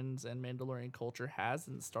Mandalorians and Mandalorian culture has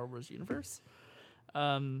in the Star Wars universe.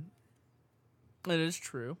 It is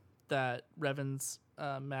true that Revan's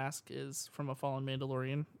mask is from a fallen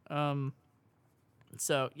Mandalorian.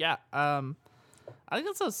 So yeah, I think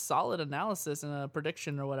that's a solid analysis and a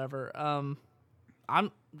prediction or whatever.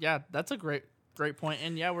 That's a great point.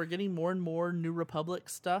 And yeah, we're getting more and more New Republic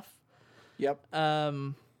stuff. Yep.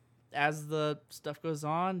 As the stuff goes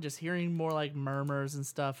on, just hearing more like murmurs and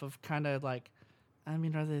stuff of kind of like, I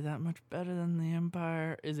mean, are they that much better than the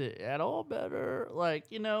Empire? Is it at all better? Like,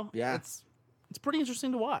 yeah, it's pretty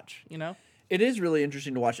interesting to watch, It is really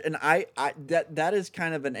interesting to watch. And that is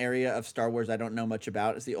kind of an area of Star Wars I don't know much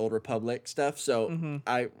about. It's the Old Republic stuff. So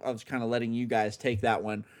I was kind of letting you guys take that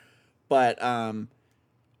one. But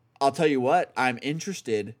I'll tell you what, I'm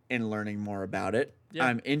interested in learning more about it. Yeah.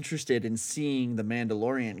 I'm interested in seeing The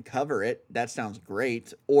Mandalorian cover it. That sounds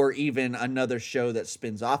great. Or even another show that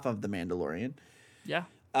spins off of The Mandalorian. Yeah.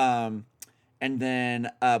 And then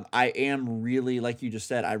I am really, like you just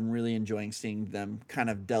said, I'm really enjoying seeing them kind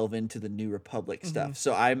of delve into the New Republic stuff.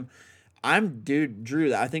 So dude,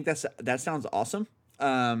 Drew, I think that sounds awesome.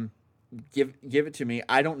 Give it to me.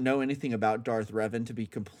 I don't know anything about Darth Revan, to be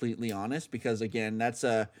completely honest, because again, that's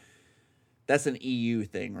an EU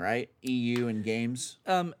thing, right? EU and games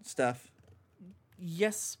stuff.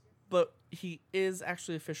 Yes, but he is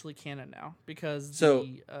actually officially canon now because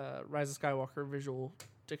the Rise of Skywalker visual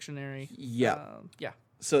dictionary. Yeah. Yeah.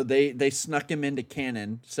 So they snuck him into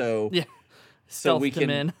canon. So yeah. So we him can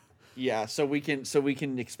in. Yeah, so we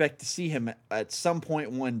can expect to see him at some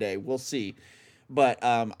point one day. We'll see. But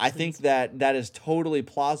I think that is totally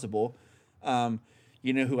plausible.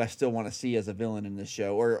 You know who I still want to see as a villain in this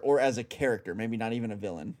show, or as a character, maybe not even a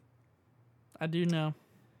villain. I do know.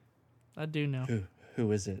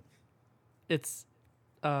 Who is it? It's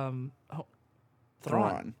Thrawn.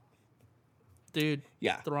 Thrawn. Dude,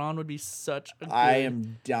 Yeah. Thrawn would be such a good I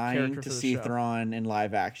am dying character to for the see show. Thrawn in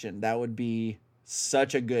live action. That would be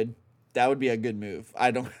a good move.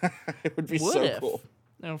 It would be What so if? cool.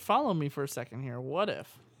 Now follow me for a second here. What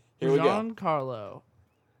if Here we go. Giancarlo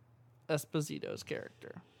Esposito's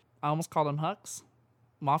character? I almost called him Hux.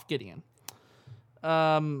 Moff Gideon.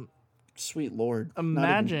 Sweet Lord. Not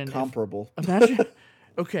Imagine even if- comparable. Imagine.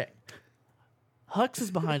 Okay. Hux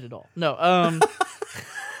is behind it all. No.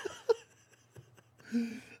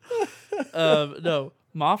 No.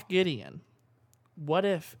 Moff Gideon. What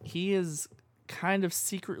if he is kind of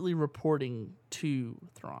secretly reporting to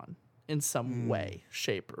Thrawn in some way,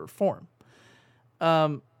 shape, or form?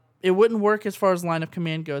 It wouldn't work as far as line of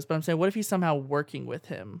command goes, but I'm saying, what if he's somehow working with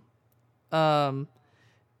him,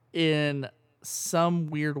 in some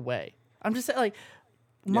weird way? I'm just saying, like,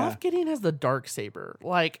 Moff Gideon has the Darksaber.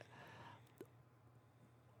 Like,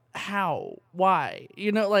 how? Why?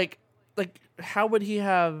 You know, like, how would he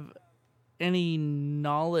have any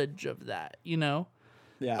knowledge of that? You know?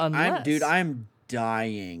 Yeah. Unless- I'm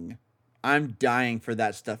dying. I'm dying for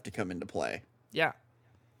that stuff to come into play. Yeah.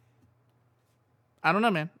 I don't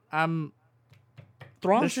know, man. Thrawn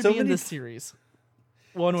There's should so be in many- this series.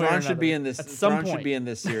 One way or Thrawn should be another, in this. at some Thrawn point. should be in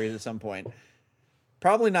this series at some point.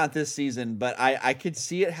 Probably not this season, but I could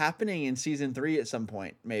see it happening in season 3 at some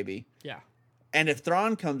point, maybe. Yeah. And if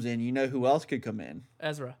Thrawn comes in, you know who else could come in?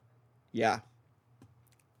 Ezra. Yeah.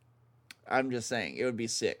 I'm just saying, it would be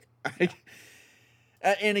sick.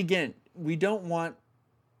 And again, we don't want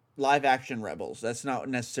live action Rebels. That's not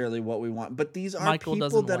necessarily what we want. But these are Michael people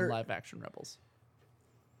doesn't that want are. live action Rebels.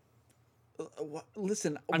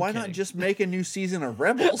 Listen, I'm why not kidding. just make a new season of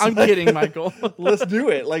Rebels? I'm kidding, Michael. Let's do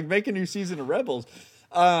it. Like, make a new season of Rebels.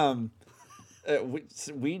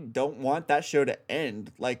 We don't want that show to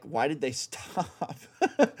end. Like, why did they stop?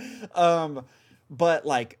 But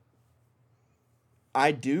like,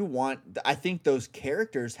 I think those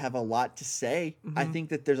characters have a lot to say. I think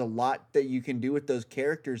that there's a lot that you can do with those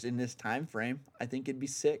characters in this time frame. I think it'd be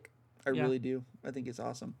sick. I Yeah. really do. I think it's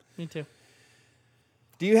awesome. Me too.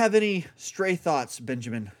 Do you have any stray thoughts,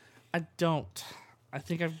 Benjamin? I don't. I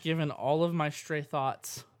think I've given all of my stray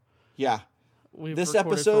thoughts. Yeah. We've This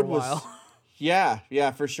recorded episode for a was while.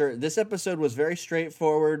 Yeah, for sure. This episode was very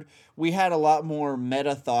straightforward. We had a lot more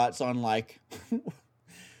meta thoughts on, like,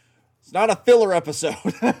 it's not a filler episode.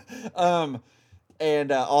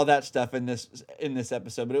 And all that stuff in this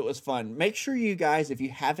episode, but it was fun. Make sure you guys, if you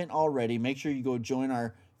haven't already, make sure you go join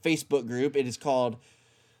our Facebook group. It is called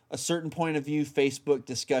A Certain Point of View Facebook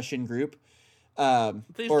Discussion Group.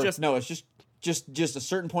 It's just a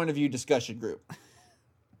Certain Point of View discussion group.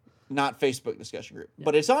 Not Facebook discussion group,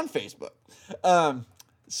 but it's on Facebook.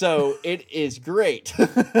 So it is great.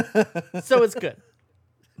 So it's good.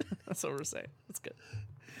 That's what we're saying. It's good.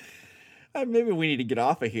 Maybe we need to get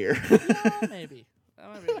off of here. Maybe. That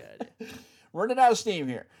might be a good idea. Running out of steam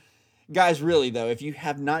here. Guys, really, though, if you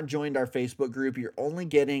have not joined our Facebook group, you're only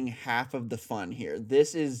getting half of the fun here.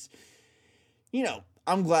 This is,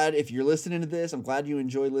 I'm glad if you're listening to this, I'm glad you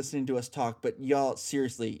enjoy listening to us talk, but y'all,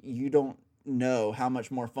 seriously, you don't know how much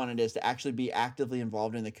more fun it is to actually be actively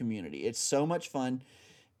involved in the community. It's so much fun,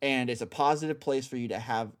 and it's a positive place for you to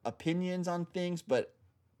have opinions on things, but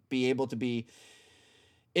be able to be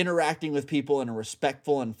interacting with people in a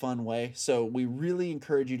respectful and fun way. So we really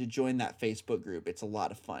encourage you to join that Facebook group. It's a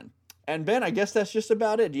lot of fun. And Ben, I guess that's just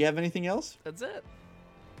about it. Do you have anything else? That's it.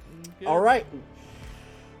 Good. All right.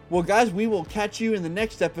 Well, guys, we will catch you in the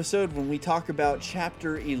next episode when we talk about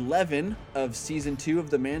Chapter 11 of Season 2 of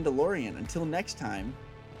The Mandalorian. Until next time,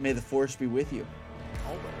 may the Force be with you.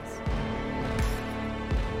 Always.